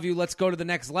together. I love you. Let's go to the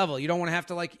next level. You don't want to have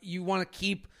to like, you want to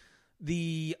keep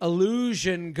the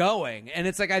illusion going. And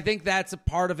it's like, I think that's a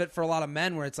part of it for a lot of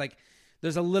men where it's like,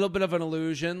 there's a little bit of an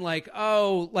illusion. Like,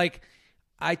 oh, like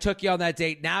I took you on that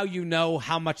date. Now you know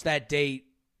how much that date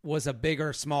was a big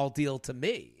or small deal to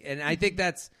me. And I think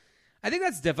that's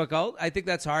difficult. I think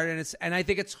that's hard. And I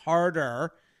think it's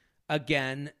harder,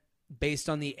 again, based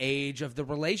on the age of the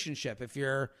relationship. If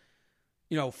you're,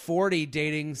 40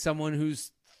 dating someone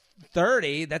who's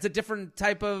 30, that's a different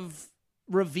type of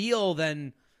reveal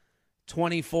than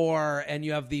 24 and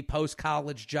you have the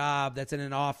post-college job that's in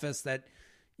an office that,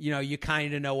 you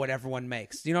kind of know what everyone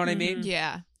makes. You know what I mean?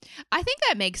 Yeah. I think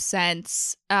that makes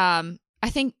sense. I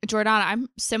think, Jordana, I'm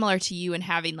similar to you in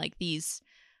having like these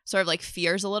sort of like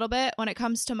fears a little bit when it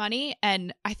comes to money.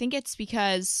 And I think it's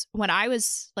because when I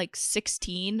was like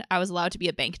 16, I was allowed to be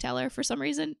a bank teller for some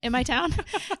reason in my town.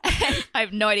 And I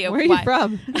have no idea where are you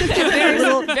from?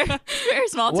 very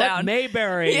small town. What,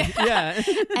 Mayberry? Yeah.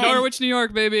 Norwich, New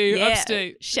York, baby. Yeah,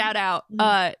 upstate. Shout out.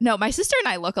 No, my sister and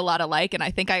I look a lot alike, and I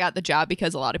think I got the job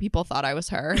because a lot of people thought I was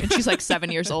her. And she's like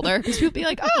 7 years older. Because people be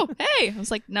like, oh, hey. I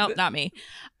was like, no, not me.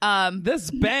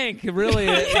 This bank really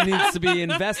needs to be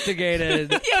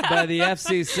investigated. by the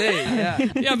FCC.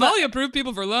 Yeah. Yeah, Molly approved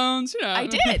people for loans. You know. I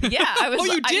did. Yeah, I was. Oh,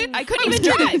 you did? I couldn't even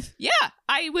drive. Yeah,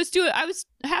 I was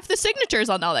half the signatures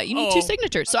on all that. You need 2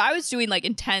 signatures. So I was doing like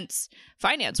intense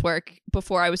finance work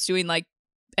before I was doing like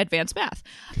advanced math.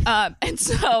 And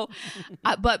so,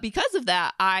 but because of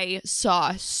that, I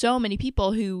saw so many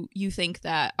people who you think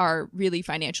that are really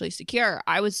financially secure.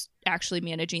 I was actually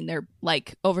managing their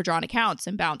like overdrawn accounts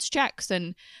and bounced checks,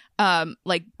 and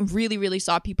like really, really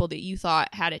saw people that you thought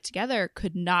had it together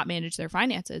could not manage their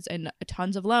finances and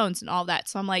tons of loans and all that.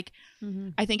 So I'm like,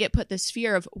 I think it put this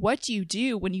fear of what do you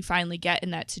do when you finally get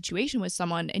in that situation with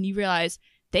someone and you realize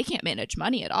they can't manage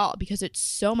money at all, because it's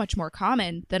so much more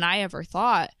common than I ever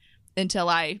thought until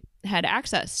I had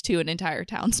access to an entire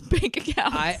town's bank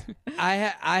account.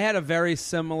 I had a very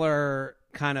similar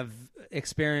kind of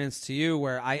experience to you,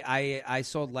 where I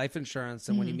sold life insurance,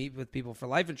 and when you meet with people for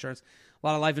life insurance, a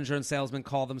lot of life insurance salesmen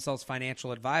call themselves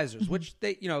financial advisors, which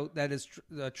they, you know, that is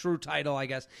the true title, I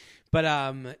guess. But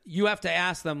you have to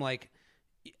ask them, like,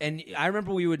 and I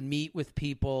remember we would meet with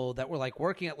people that were like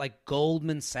working at like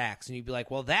Goldman Sachs, and you'd be like,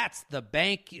 well, that's the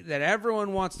bank that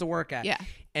everyone wants to work at. Yeah.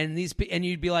 And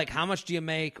you'd be like, how much do you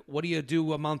make? What do you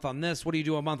do a month on this? What do you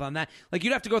do a month on that? Like,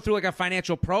 you'd have to go through like a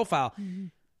financial profile.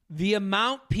 The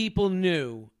amount people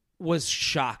knew was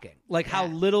shocking. Like how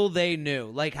little they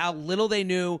knew,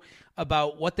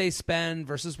 about what they spend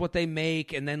versus what they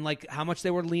make. And then like how much they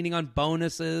were leaning on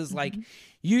bonuses. Like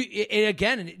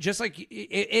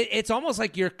it's almost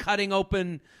like you're cutting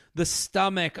open the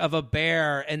stomach of a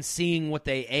bear and seeing what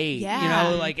they ate, you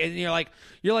know, like, and you're like,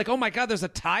 oh my God, there's a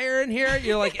tire in here.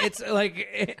 You're like, it's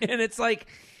like, and it's like,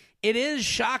 it is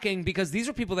shocking because these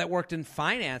are people that worked in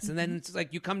finance. And then it's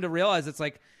like, you come to realize it's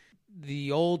like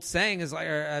the old saying is like,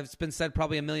 or it's been said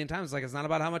probably a million times, like, it's not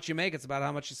about how much you make, it's about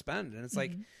how much you spend. And it's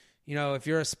like, you know, if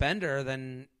you're a spender,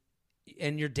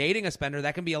 and you're dating a spender,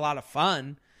 that can be a lot of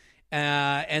fun.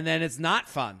 And then it's not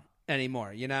fun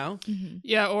anymore, you know?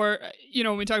 Yeah, or, you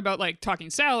know, when we talk about like talking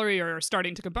salary or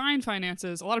starting to combine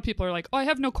finances, a lot of people are like, oh, I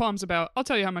have no qualms about, I'll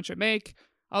tell you how much I make.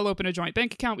 I'll open a joint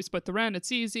bank account. We split the rent.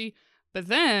 It's easy. But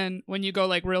then when you go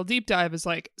like real deep dive, is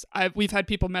like, we've had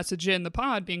people message in the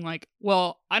pod being like,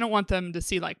 well, I don't want them to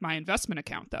see like my investment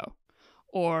account though.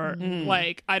 Or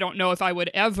like, I don't know if I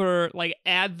would ever like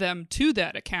add them to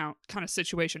that account kind of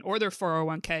situation, or their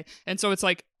 401k. And so it's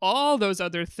like all those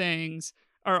other things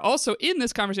are also in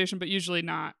this conversation, but usually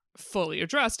not fully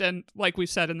addressed. And like we've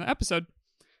said in the episode,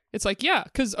 it's like, yeah,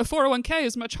 because a 401k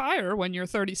is much higher when you're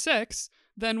 36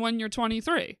 than when you're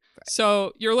 23. Right.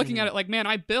 So you're looking at it like, man,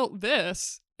 I built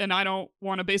this and I don't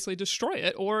want to basically destroy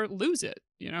it or lose it,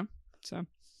 you know? So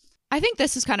I think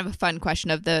this is kind of a fun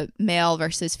question of the male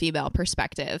versus female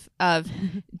perspective of,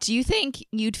 do you think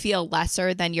you'd feel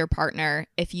lesser than your partner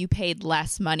if you paid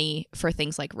less money for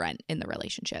things like rent in the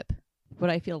relationship? Would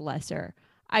I feel lesser?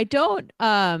 I don't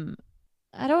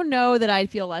know that I'd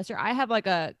feel lesser. I have like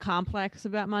a complex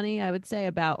about money, I would say,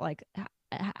 about like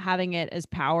having it as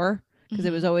power, because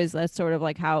it was always, that's sort of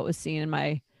like how it was seen in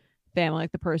my family,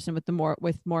 like the person with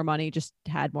more money just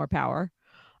had more power.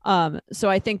 So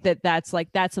I think that's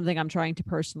something I'm trying to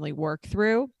personally work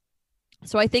through.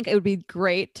 So I think it would be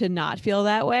great to not feel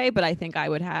that way, but I think I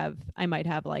might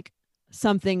have like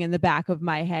something in the back of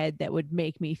my head that would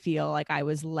make me feel like I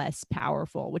was less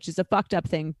powerful, which is a fucked up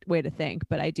way to think,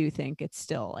 but I do think it's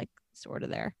still like sort of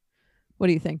there. What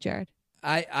do you think, Jared?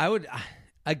 I would,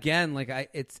 again, like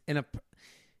it's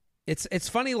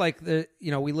funny, like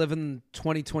we live in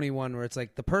 2021 where it's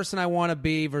like the person I want to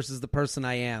be versus the person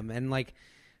I am. And like,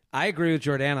 I agree with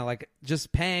Jordana, like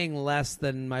just paying less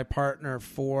than my partner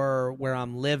for where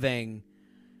I'm living,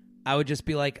 I would just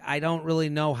be like, I don't really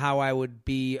know how I would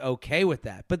be okay with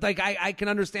that. But like, I can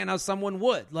understand how someone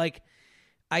would. Like,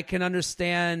 I can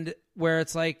understand where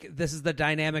it's like, this is the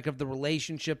dynamic of the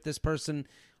relationship. This person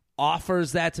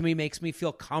offers that to me, makes me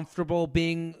feel comfortable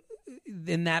being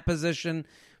in that position.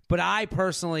 But I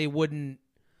personally wouldn't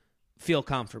feel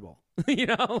comfortable. You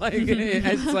know, like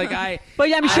it's like But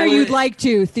yeah, I'm sure you'd like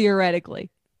to,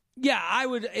 theoretically. Yeah, I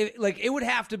would. It would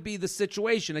have to be the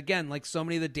situation. Again, like so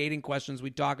many of the dating questions we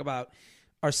talk about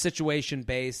are situation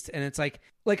based, and it's like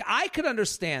I could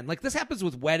understand. Like this happens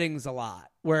with weddings a lot,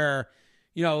 where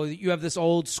you have this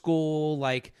old school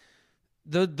like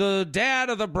the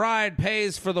dad of the bride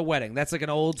pays for the wedding. That's like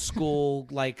an old school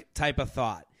like type of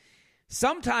thought.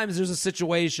 Sometimes there's a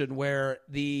situation where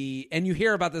and you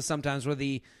hear about this sometimes where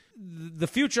the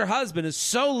future husband is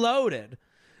so loaded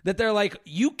that they're like,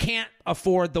 you can't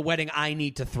afford the wedding I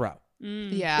need to throw.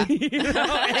 Yeah.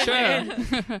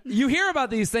 And you hear about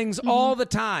these things all the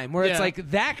time where it's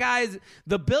like that guy's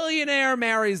the billionaire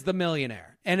marries the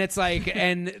millionaire. And it's like,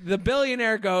 and the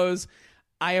billionaire goes,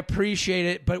 I appreciate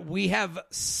it, but we have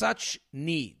such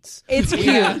needs. It's cute.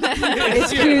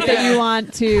 It's cute that you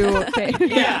want to.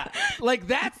 Yeah. Like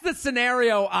that's the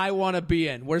scenario I want to be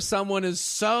in, where someone is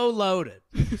so loaded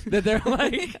that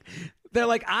they're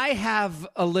like, I have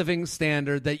a living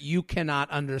standard that you cannot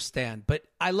understand, but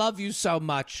I love you so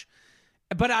much.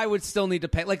 But I would still need to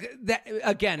pay. Like that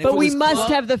again. But we must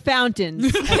have the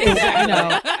fountains.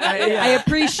 I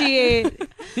appreciate.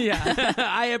 Yeah,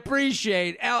 I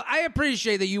appreciate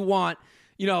that you want,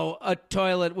 a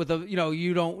toilet with a,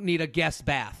 you don't need a guest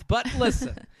bath. But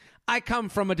listen, I come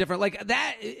from a different, like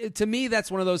that. To me,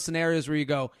 that's one of those scenarios where you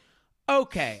go,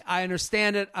 okay, I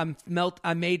understand it. I'm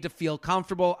made to feel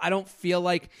comfortable. I don't feel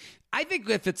like. I think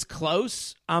if it's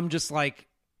close, I'm just like,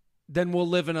 then we'll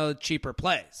live in a cheaper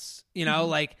place.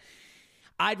 Like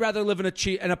I'd rather live in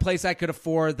a place I could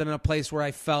afford than in a place where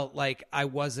I felt like I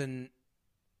wasn't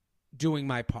doing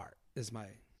my part.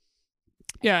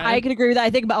 Yeah, I can agree with that. I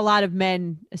think a lot of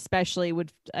men especially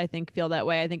would, I think, feel that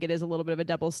way. I think it is a little bit of a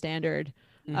double standard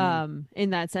in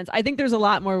that sense. I think there's a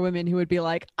lot more women who would be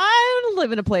like, I want to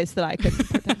live in a place that I could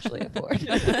potentially afford.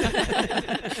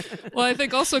 Well, I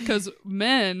think also because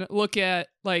men look at,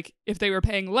 like, if they were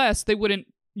paying less, they wouldn't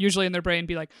usually in their brain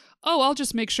be like, oh, I'll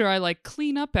just make sure I like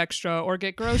clean up extra or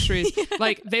get groceries.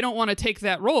 Like they don't want to take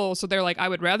that role. So they're like, I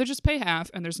would rather just pay half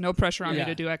and there's no pressure on me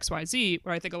to do X, Y, Z.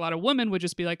 Where I think a lot of women would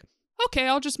just be like, okay,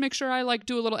 I'll just make sure I like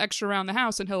do a little extra around the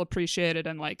house and he'll appreciate it.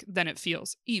 And like, then it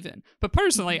feels even. But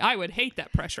personally, I would hate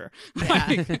that pressure.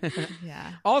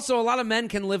 Yeah. Also, a lot of men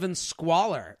can live in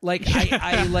squalor. Like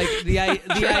I like the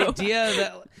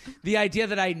idea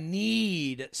that I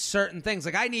need certain things.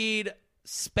 Like I need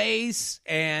space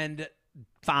and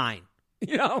fine,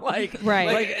 right.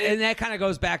 Like, and that kind of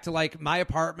goes back to like my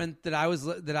apartment that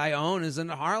I own is in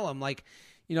Harlem. Like,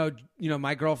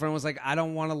 my girlfriend was like, I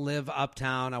don't want to live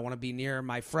uptown. I want to be near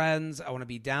my friends. I want to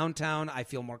be downtown. I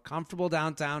feel more comfortable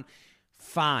downtown.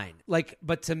 Fine. Like,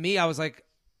 but to me, I was like,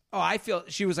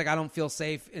 she was like, I don't feel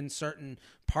safe in certain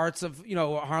parts of,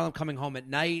 Harlem coming home at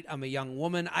night. I'm a young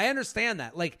woman. I understand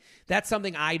that. Like, that's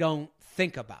something I don't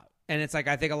think about. And it's like,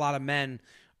 I think a lot of men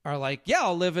are like, yeah,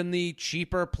 I'll live in the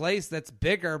cheaper place that's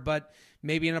bigger, but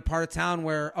maybe in a part of town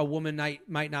where a woman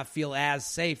might not feel as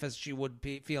safe as she would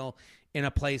feel in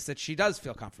a place that she does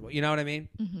feel comfortable. You know what I mean?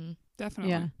 Mm-hmm.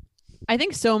 Definitely. Yeah. I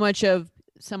think so much of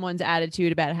someone's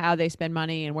attitude about how they spend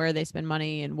money and where they spend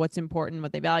money and what's important,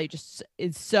 what they value, just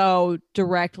is so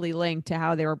directly linked to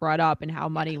how they were brought up and how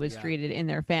money was treated in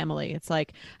their family. It's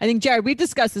like, I think, Jared, we've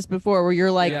discussed this before where you're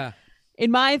like,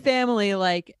 in my family,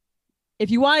 like, if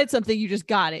you wanted something, you just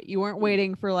got it. You weren't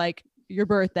waiting for like your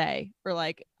birthday or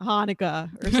like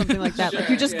Hanukkah or something like that. Like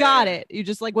you just got it. You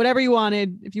just like whatever you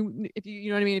wanted. If you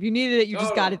know what I mean? If you needed it, you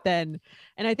just got it then.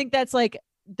 And I think that's like,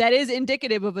 that is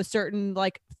indicative of a certain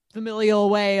like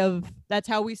familial way of, that's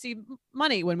how we see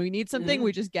money. When we need something,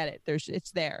 we just get it.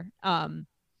 It's there.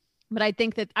 But I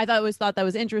think that I thought that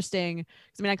was interesting. Cause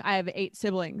I mean, I have 8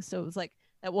 siblings. So it was like,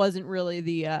 that wasn't really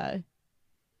the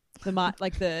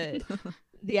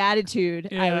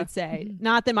attitude, I would say.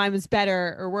 Not that mine was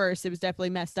better or worse. It was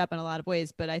definitely messed up in a lot of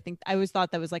ways, but I think I always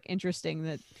thought that was like interesting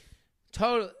that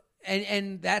totally.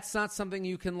 And that's not something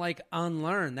you can like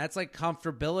unlearn. That's like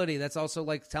comfortability. That's also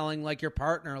like telling like your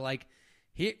partner, like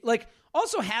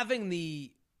also having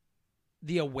the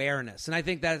awareness. And I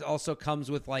think that also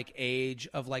comes with like age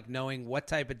of like knowing what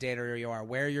type of dater you are,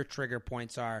 where your trigger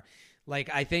points are. Like,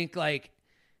 I think like,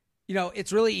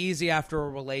 it's really easy after a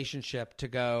relationship to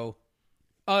go,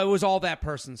 oh, it was all that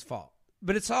person's fault.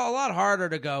 But it's a lot harder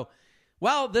to go,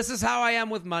 well, this is how I am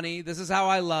with money. This is how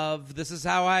I love. This is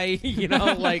how I, this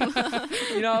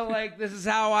is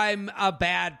how I'm a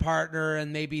bad partner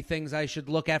and maybe things I should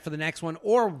look at for the next one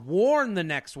or warn the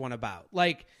next one about.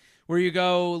 Like, where you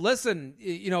go, listen,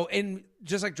 and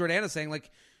just like Jordana's saying, like,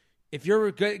 if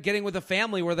you're getting with a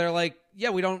family where they're like,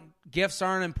 yeah, gifts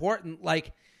aren't important,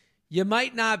 like, you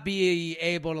might not be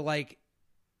able to, like,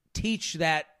 teach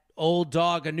that old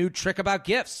dog a new trick about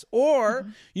gifts, or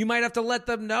you might have to let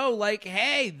them know, like,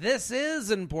 hey, this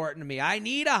is important to me. I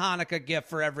need a Hanukkah gift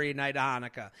for every night of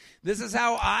Hanukkah. This is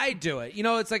how I do it.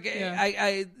 It's like,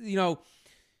 I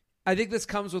think this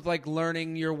comes with like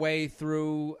learning your way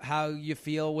through how you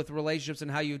feel with relationships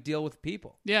and how you deal with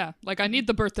people. Yeah. Like, I need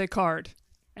the birthday card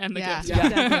and the gift.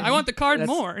 Yeah. I want the card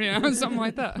more, something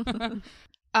like that.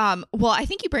 Well, I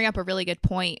think you bring up a really good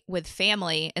point with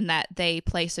family in that they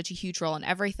play such a huge role in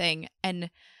everything. And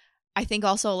I think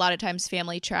also a lot of times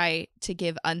family try to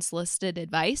give unsolicited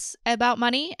advice about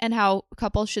money and how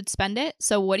couples should spend it.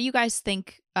 So what do you guys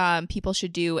think people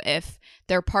should do if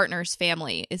their partner's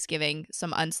family is giving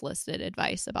some unsolicited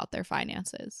advice about their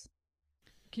finances?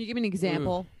 Can you give me an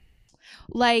example?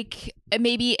 Like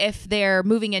maybe if they're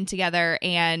moving in together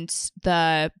and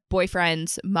the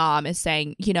boyfriend's mom is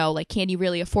saying, you know, like, can you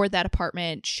really afford that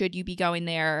apartment? Should you be going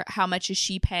there? How much is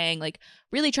she paying? Like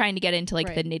really trying to get into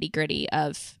like the nitty gritty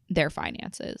of their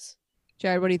finances.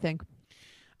 Jared, what do you think?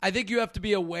 I think you have to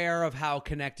be aware of how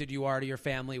connected you are to your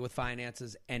family with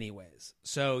finances anyways.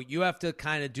 So you have to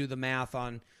kind of do the math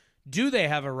on, do they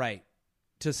have a right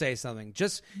to say something?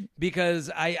 Just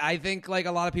because I think like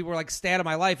a lot of people are like, stay out of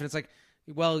my life. And it's like,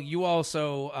 well, you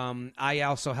also, I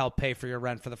also helped pay for your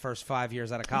rent for the first 5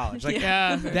 years out of college. Like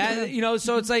that, you know,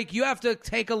 so it's like, you have to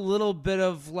take a little bit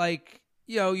of like,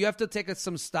 you know, you have to take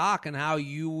some stock in how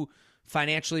you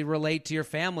financially relate to your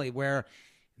family, where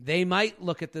they might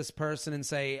look at this person and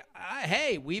say,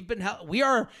 hey, we're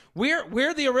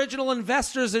the original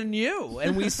investors in you.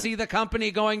 And we see the company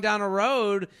going down a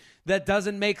road that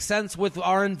doesn't make sense with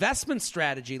our investment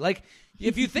strategy. Like,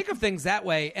 if you think of things that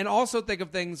way, and also think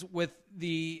of things with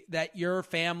that your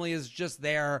family is just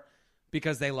there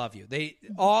because they love you. They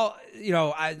all, you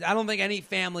know, I don't think any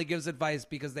family gives advice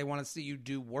because they want to see you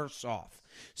do worse off.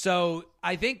 So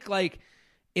I think like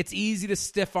it's easy to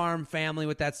stiff arm family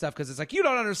with that stuff because it's like, you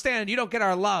don't understand, you don't get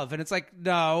our love. And it's like,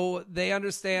 no, they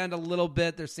understand a little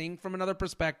bit. They're seeing from another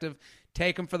perspective.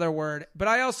 Take them for their word. But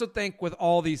I also think with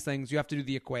all these things, you have to do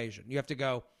the equation. You have to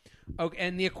go, okay,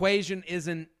 and the equation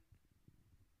isn't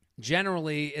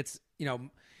generally, it's, you know,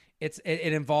 it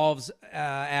involves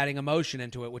adding emotion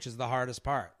into it, which is the hardest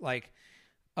part. Like,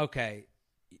 okay,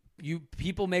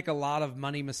 people make a lot of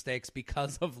money mistakes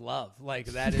because of love. Like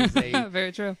that is a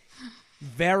very true,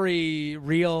 very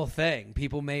real thing.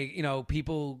 People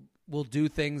will do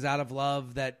things out of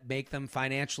love that make them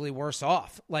financially worse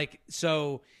off. Like,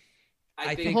 so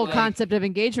I think the whole concept of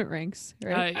engagement rings,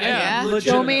 right? Yeah.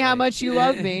 Show me how much you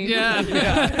love me. Yeah.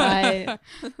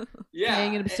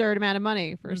 Paying an absurd amount of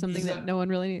money for something that no one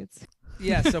really needs.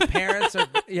 Yeah, so parents are,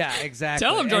 yeah, exactly.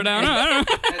 Tell them, Jordana.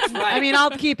 That's right. I mean, I'll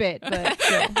keep it, but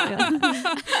still,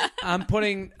 yeah. I'm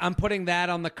putting that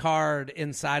on the card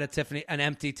inside an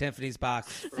empty Tiffany's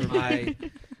box for my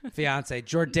fiance,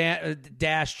 Jordana.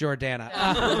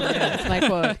 That's my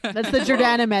quote. That's the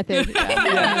Jordana method.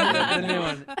 Yeah, the new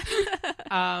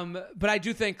one. But I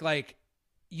do think like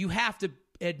you have to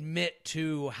admit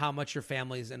to how much your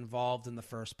family is involved in the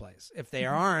first place. If they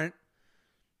aren't,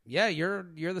 yeah, you're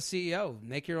the CEO.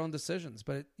 Make your own decisions,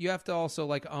 but you have to also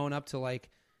like own up to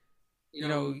like, you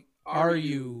know, are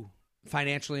you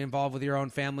financially involved with your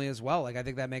own family as well? Like I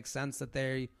think that makes sense that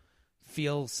they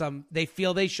feel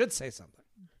they should say something.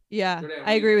 Yeah,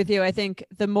 I agree with you. I think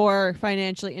the more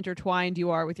financially intertwined you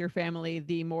are with your family,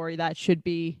 the more that should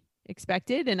be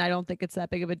expected, and I don't think it's that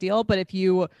big of a deal. But if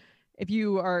you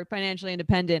are financially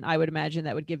independent, I would imagine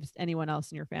that would give anyone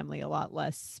else in your family a lot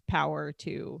less power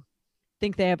to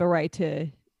think they have a right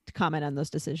to comment on those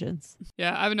decisions.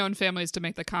 Yeah, I've known families to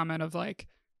make the comment of like,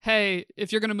 hey,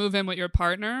 if you're going to move in with your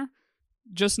partner,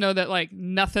 just know that like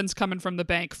nothing's coming from the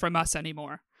bank from us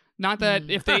anymore. Not that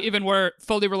if they even were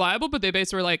fully reliable, but they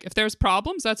basically were like, if there's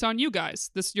problems, that's on you guys.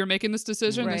 You're making this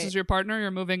decision. Right. This is your partner. You're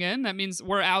moving in. That means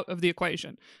we're out of the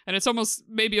equation. And it's almost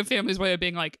maybe a family's way of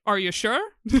being like, are you sure?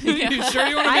 You sure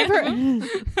you want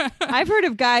to I've heard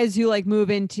of guys who like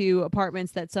move into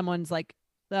apartments that someone's like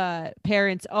the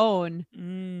parents own,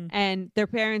 and their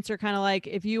parents are kind of like,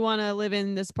 if you want to live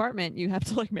in this apartment, you have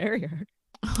to like marry her.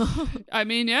 I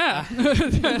mean, yeah.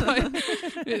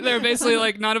 They're basically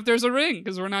like, not if there's a ring,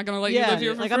 because we're not going to let you live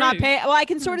here for like free. I'm not paying. Well, I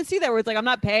can sort of see that where it's like, I'm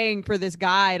not paying for this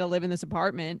guy to live in this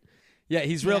apartment. Yeah,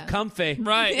 he's real comfy.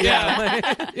 Right.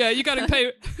 Yeah. Yeah, you got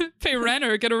to pay rent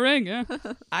or get a ring. Yeah.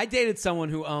 I dated someone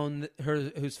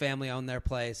whose family owned their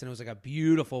place, and it was like a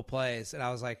beautiful place, and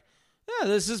I was like, yeah,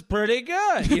 this is pretty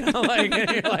good. You know, like, and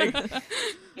you're like,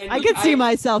 I could see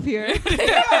myself here.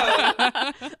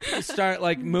 You start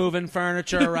like moving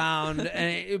furniture around,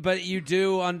 but you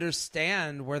do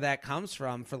understand where that comes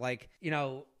from for like, you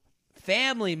know,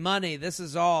 family money. This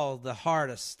is all the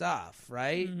hardest stuff,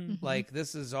 right? Mm-hmm. Like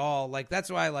this is all like, that's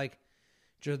why I like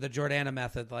the Jordana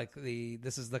method, like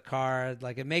this is the card.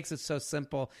 Like it makes it so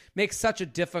simple, makes such a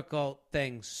difficult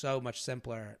thing so much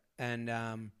simpler.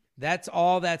 And, that's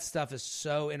all that stuff is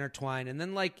so intertwined. And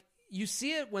then like you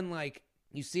see it when like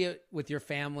you see it with your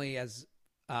family as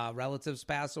relatives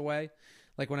pass away.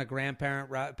 Like when a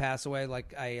grandparent pass away,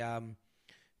 like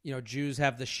you know, Jews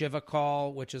have the Shiva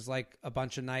call, which is like a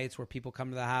bunch of nights where people come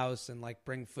to the house and like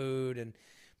bring food.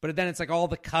 But then it's like all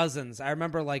the cousins. I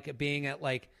remember like being at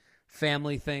like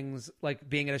family things, like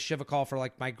being at a shiva call for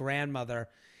like my grandmother,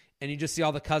 and you just see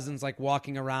all the cousins like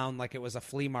walking around like it was a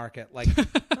flea market, like,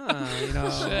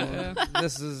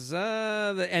 this is,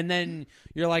 and then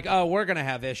you're like, oh, we're gonna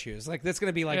have issues. Like this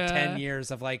gonna be like 10 years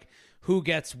of like who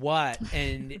gets what,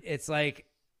 and it's like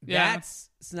that's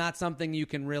not something you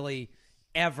can really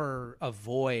ever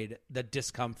avoid the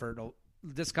discomfort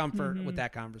with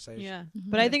that conversation. Yeah.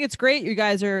 But I think it's great you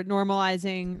guys are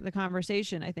normalizing the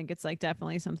conversation. I think it's like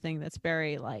definitely something that's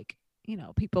very like,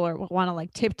 people want to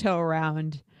like tiptoe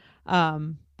around.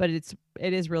 But it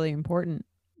is really important.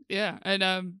 Yeah.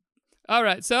 And all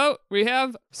right, so we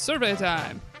have survey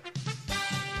time.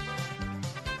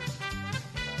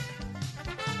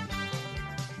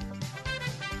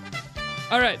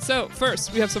 All right, so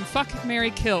first we have some fuck,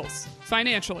 marry, kills,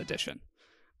 financial edition.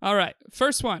 All right,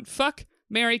 first one, fuck,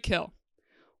 marry, kill.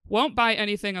 Won't buy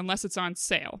anything unless it's on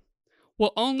sale.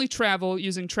 Will only travel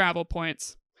using travel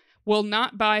points. Will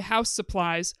not buy house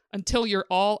supplies until you're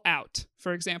all out.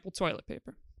 For example, toilet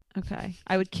paper. Okay.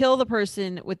 I would kill the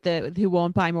person who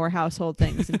won't buy more household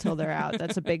things until they're out.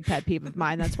 That's a big pet peeve of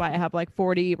mine. That's why I have like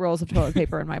 40 rolls of toilet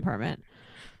paper in my apartment.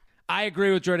 I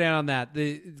agree with Jordan on that.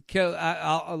 The kill.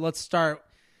 Let's start.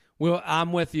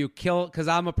 I'm with you. Kill, because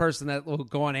I'm a person that will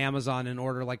go on Amazon and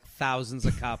order like thousands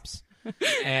of cups,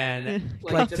 and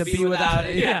like to be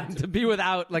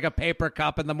without like a paper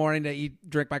cup in the morning to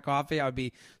drink my coffee. I would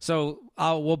be so.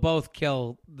 We'll both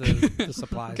kill the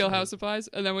supplies. Kill house supplies,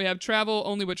 and then we have travel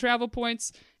only with travel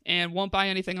points, and won't buy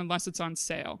anything unless it's on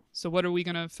sale. So what are we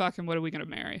gonna fuck and what are we gonna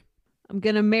marry? I'm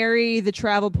gonna marry the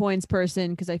travel points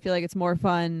person because I feel like it's more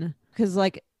fun. Because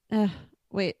like,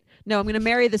 wait. No, I'm going to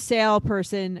marry the sale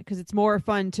person because it's more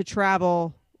fun to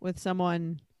travel with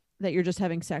someone that you're just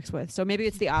having sex with. So maybe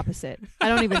it's the opposite. I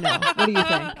don't even know. What do you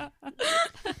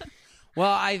think?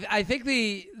 Well, I think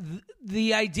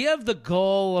the idea of the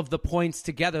goal of the points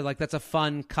together, like that's a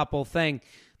fun couple thing.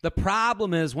 The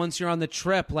problem is once you're on the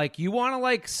trip, like you want to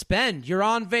like spend. You're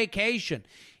on vacation.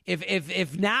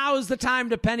 If now is the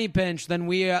time to penny pinch, then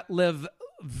we live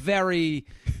very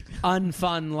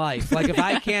unfun life. Like if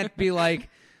I can't be like,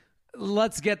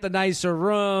 let's get the nicer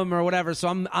room or whatever. So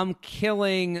I'm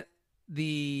killing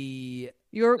the.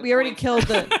 We already killed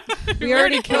the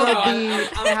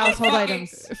household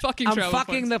items. I'm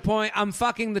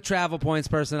fucking the travel points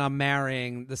person. I'm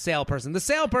marrying the sale person. The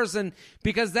sale person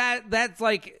because that's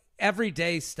like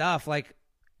everyday stuff. Like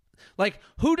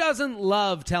who doesn't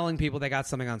love telling people they got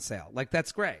something on sale? Like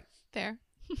that's great. Fair.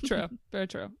 True. Very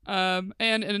true. And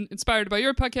inspired by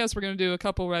your podcast, we're going to do a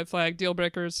couple red flag deal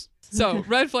breakers. So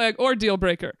red flag or deal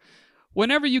breaker.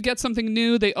 Whenever you get something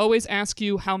new, they always ask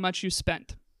you how much you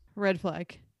spent. Red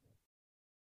flag.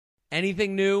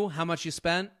 Anything new, how much you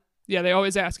spent? Yeah, they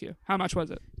always ask you. How much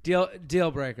was it?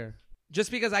 Deal breaker.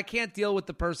 Just because I can't deal with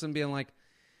the person being like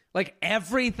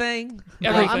everything.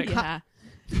 Everything.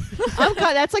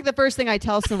 That's like the first thing I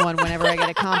tell someone whenever I get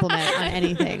a compliment on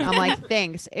anything. I'm like,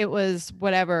 thanks. It was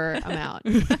whatever amount.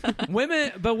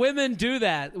 Women do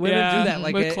that. Women do that.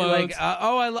 Like,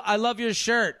 I love your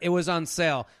shirt. It was on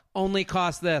sale. Only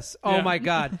cost this. Oh my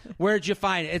God. Where'd you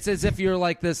find it? It's as if you're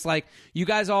like this, like you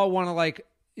guys all want to like,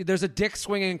 there's a dick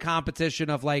swinging competition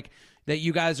of like that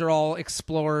you guys are all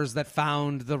explorers that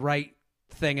found the right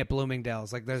thing at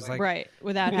Bloomingdale's. Like there's like. Right.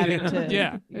 Without having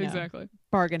to. Exactly.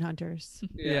 Bargain hunters.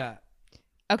 Yeah.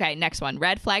 Okay, next one.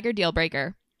 Red flag or deal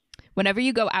breaker. Whenever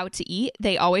you go out to eat,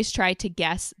 they always try to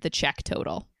guess the check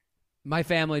total. My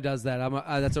family does that.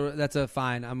 That's a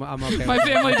fine. I'm okay. My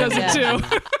family does it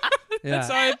too. Yeah. That's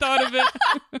how I thought of it.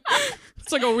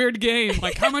 It's like a weird game.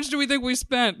 Like, how much do we think we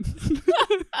spent?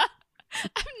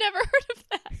 I've never heard of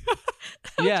that.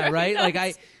 Yeah, right?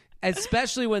 Like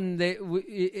especially when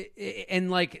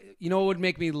and like, you know what would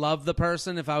make me love the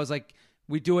person if I was like,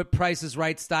 we do it Price is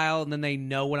Right style and then they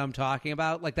know what I'm talking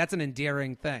about. Like that's an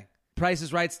endearing thing. Price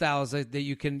is Right style is that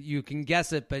you can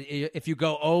guess it, but if you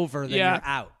go over, then you're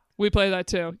out. We play that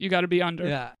too. You got to be under.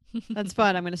 Yeah. That's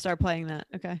fun. I'm going to start playing that.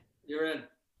 Okay. You're in.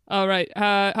 All right.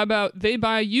 How about they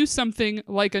buy you something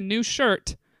like a new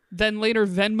shirt, then later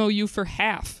Venmo you for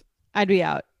half? I'd be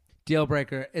out. Deal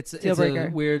breaker. It's a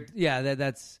weird. Yeah,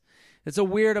 it's a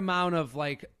weird amount of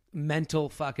like mental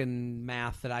fucking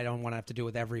math that I don't want to have to do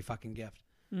with every fucking gift.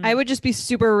 I would just be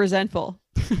super resentful.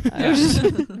 I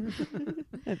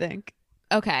think.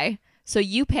 Okay. So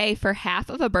you pay for half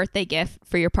of a birthday gift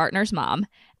for your partner's mom.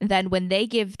 And then when they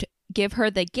give her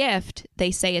the gift,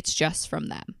 they say it's just from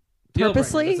them.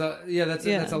 Purposely?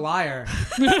 That's a liar.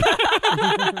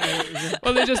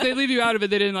 Well, they leave you out of it.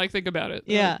 They didn't like think about it.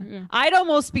 Yeah. I'd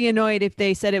almost be annoyed if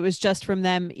they said it was just from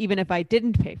them, even if I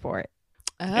didn't pay for it.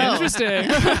 Oh. Interesting.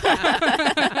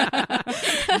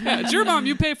 Yeah, it's your mom.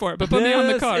 You pay for it, but put me on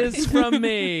the card. This is from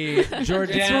me,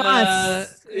 Jordana.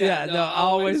 Yeah, no,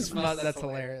 always fun. That's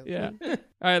hilarious. Yeah. All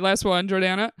right, last one,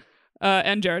 Jordana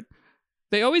and Jared.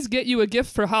 They always get you a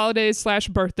gift for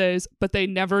holidays/birthdays, but they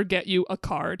never get you a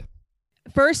card.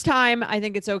 First time, I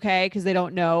think it's okay because they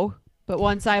don't know. But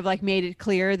once I've like made it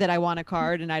clear that I want a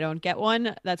card and I don't get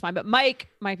one, that's fine. But Mike,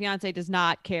 my fiance, does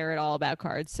not care at all about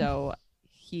cards, so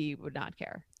he would not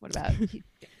care. What about you?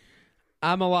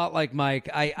 I'm a lot like Mike.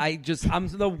 I'm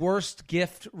the worst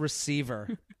gift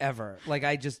receiver ever. Like,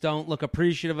 I just don't look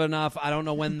appreciative enough. I don't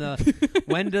know when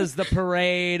does the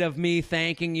parade of me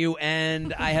thanking you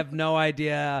end. I have no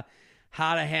idea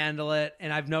how to handle it.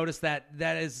 And I've noticed that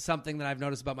is something that I've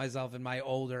noticed about myself in my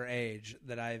older age,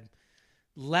 that I'm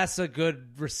less a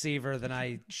good receiver than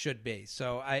I should be.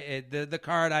 So the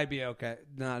card, I'd be okay.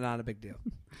 Not a big deal.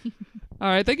 All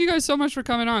right. Thank you guys so much for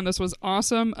coming on. This was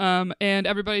awesome. And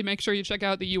everybody, make sure you check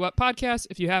out the You Up podcast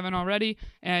if you haven't already,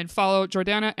 and follow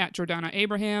Jordana at Jordana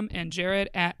Abraham and Jared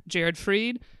at Jared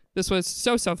Freed. This was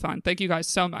so fun. Thank you guys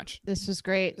so much. This was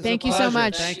great. It was Thank a you so pleasure.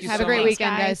 much. Thank you Have so a great much.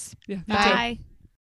 weekend, guys. Yeah. Bye.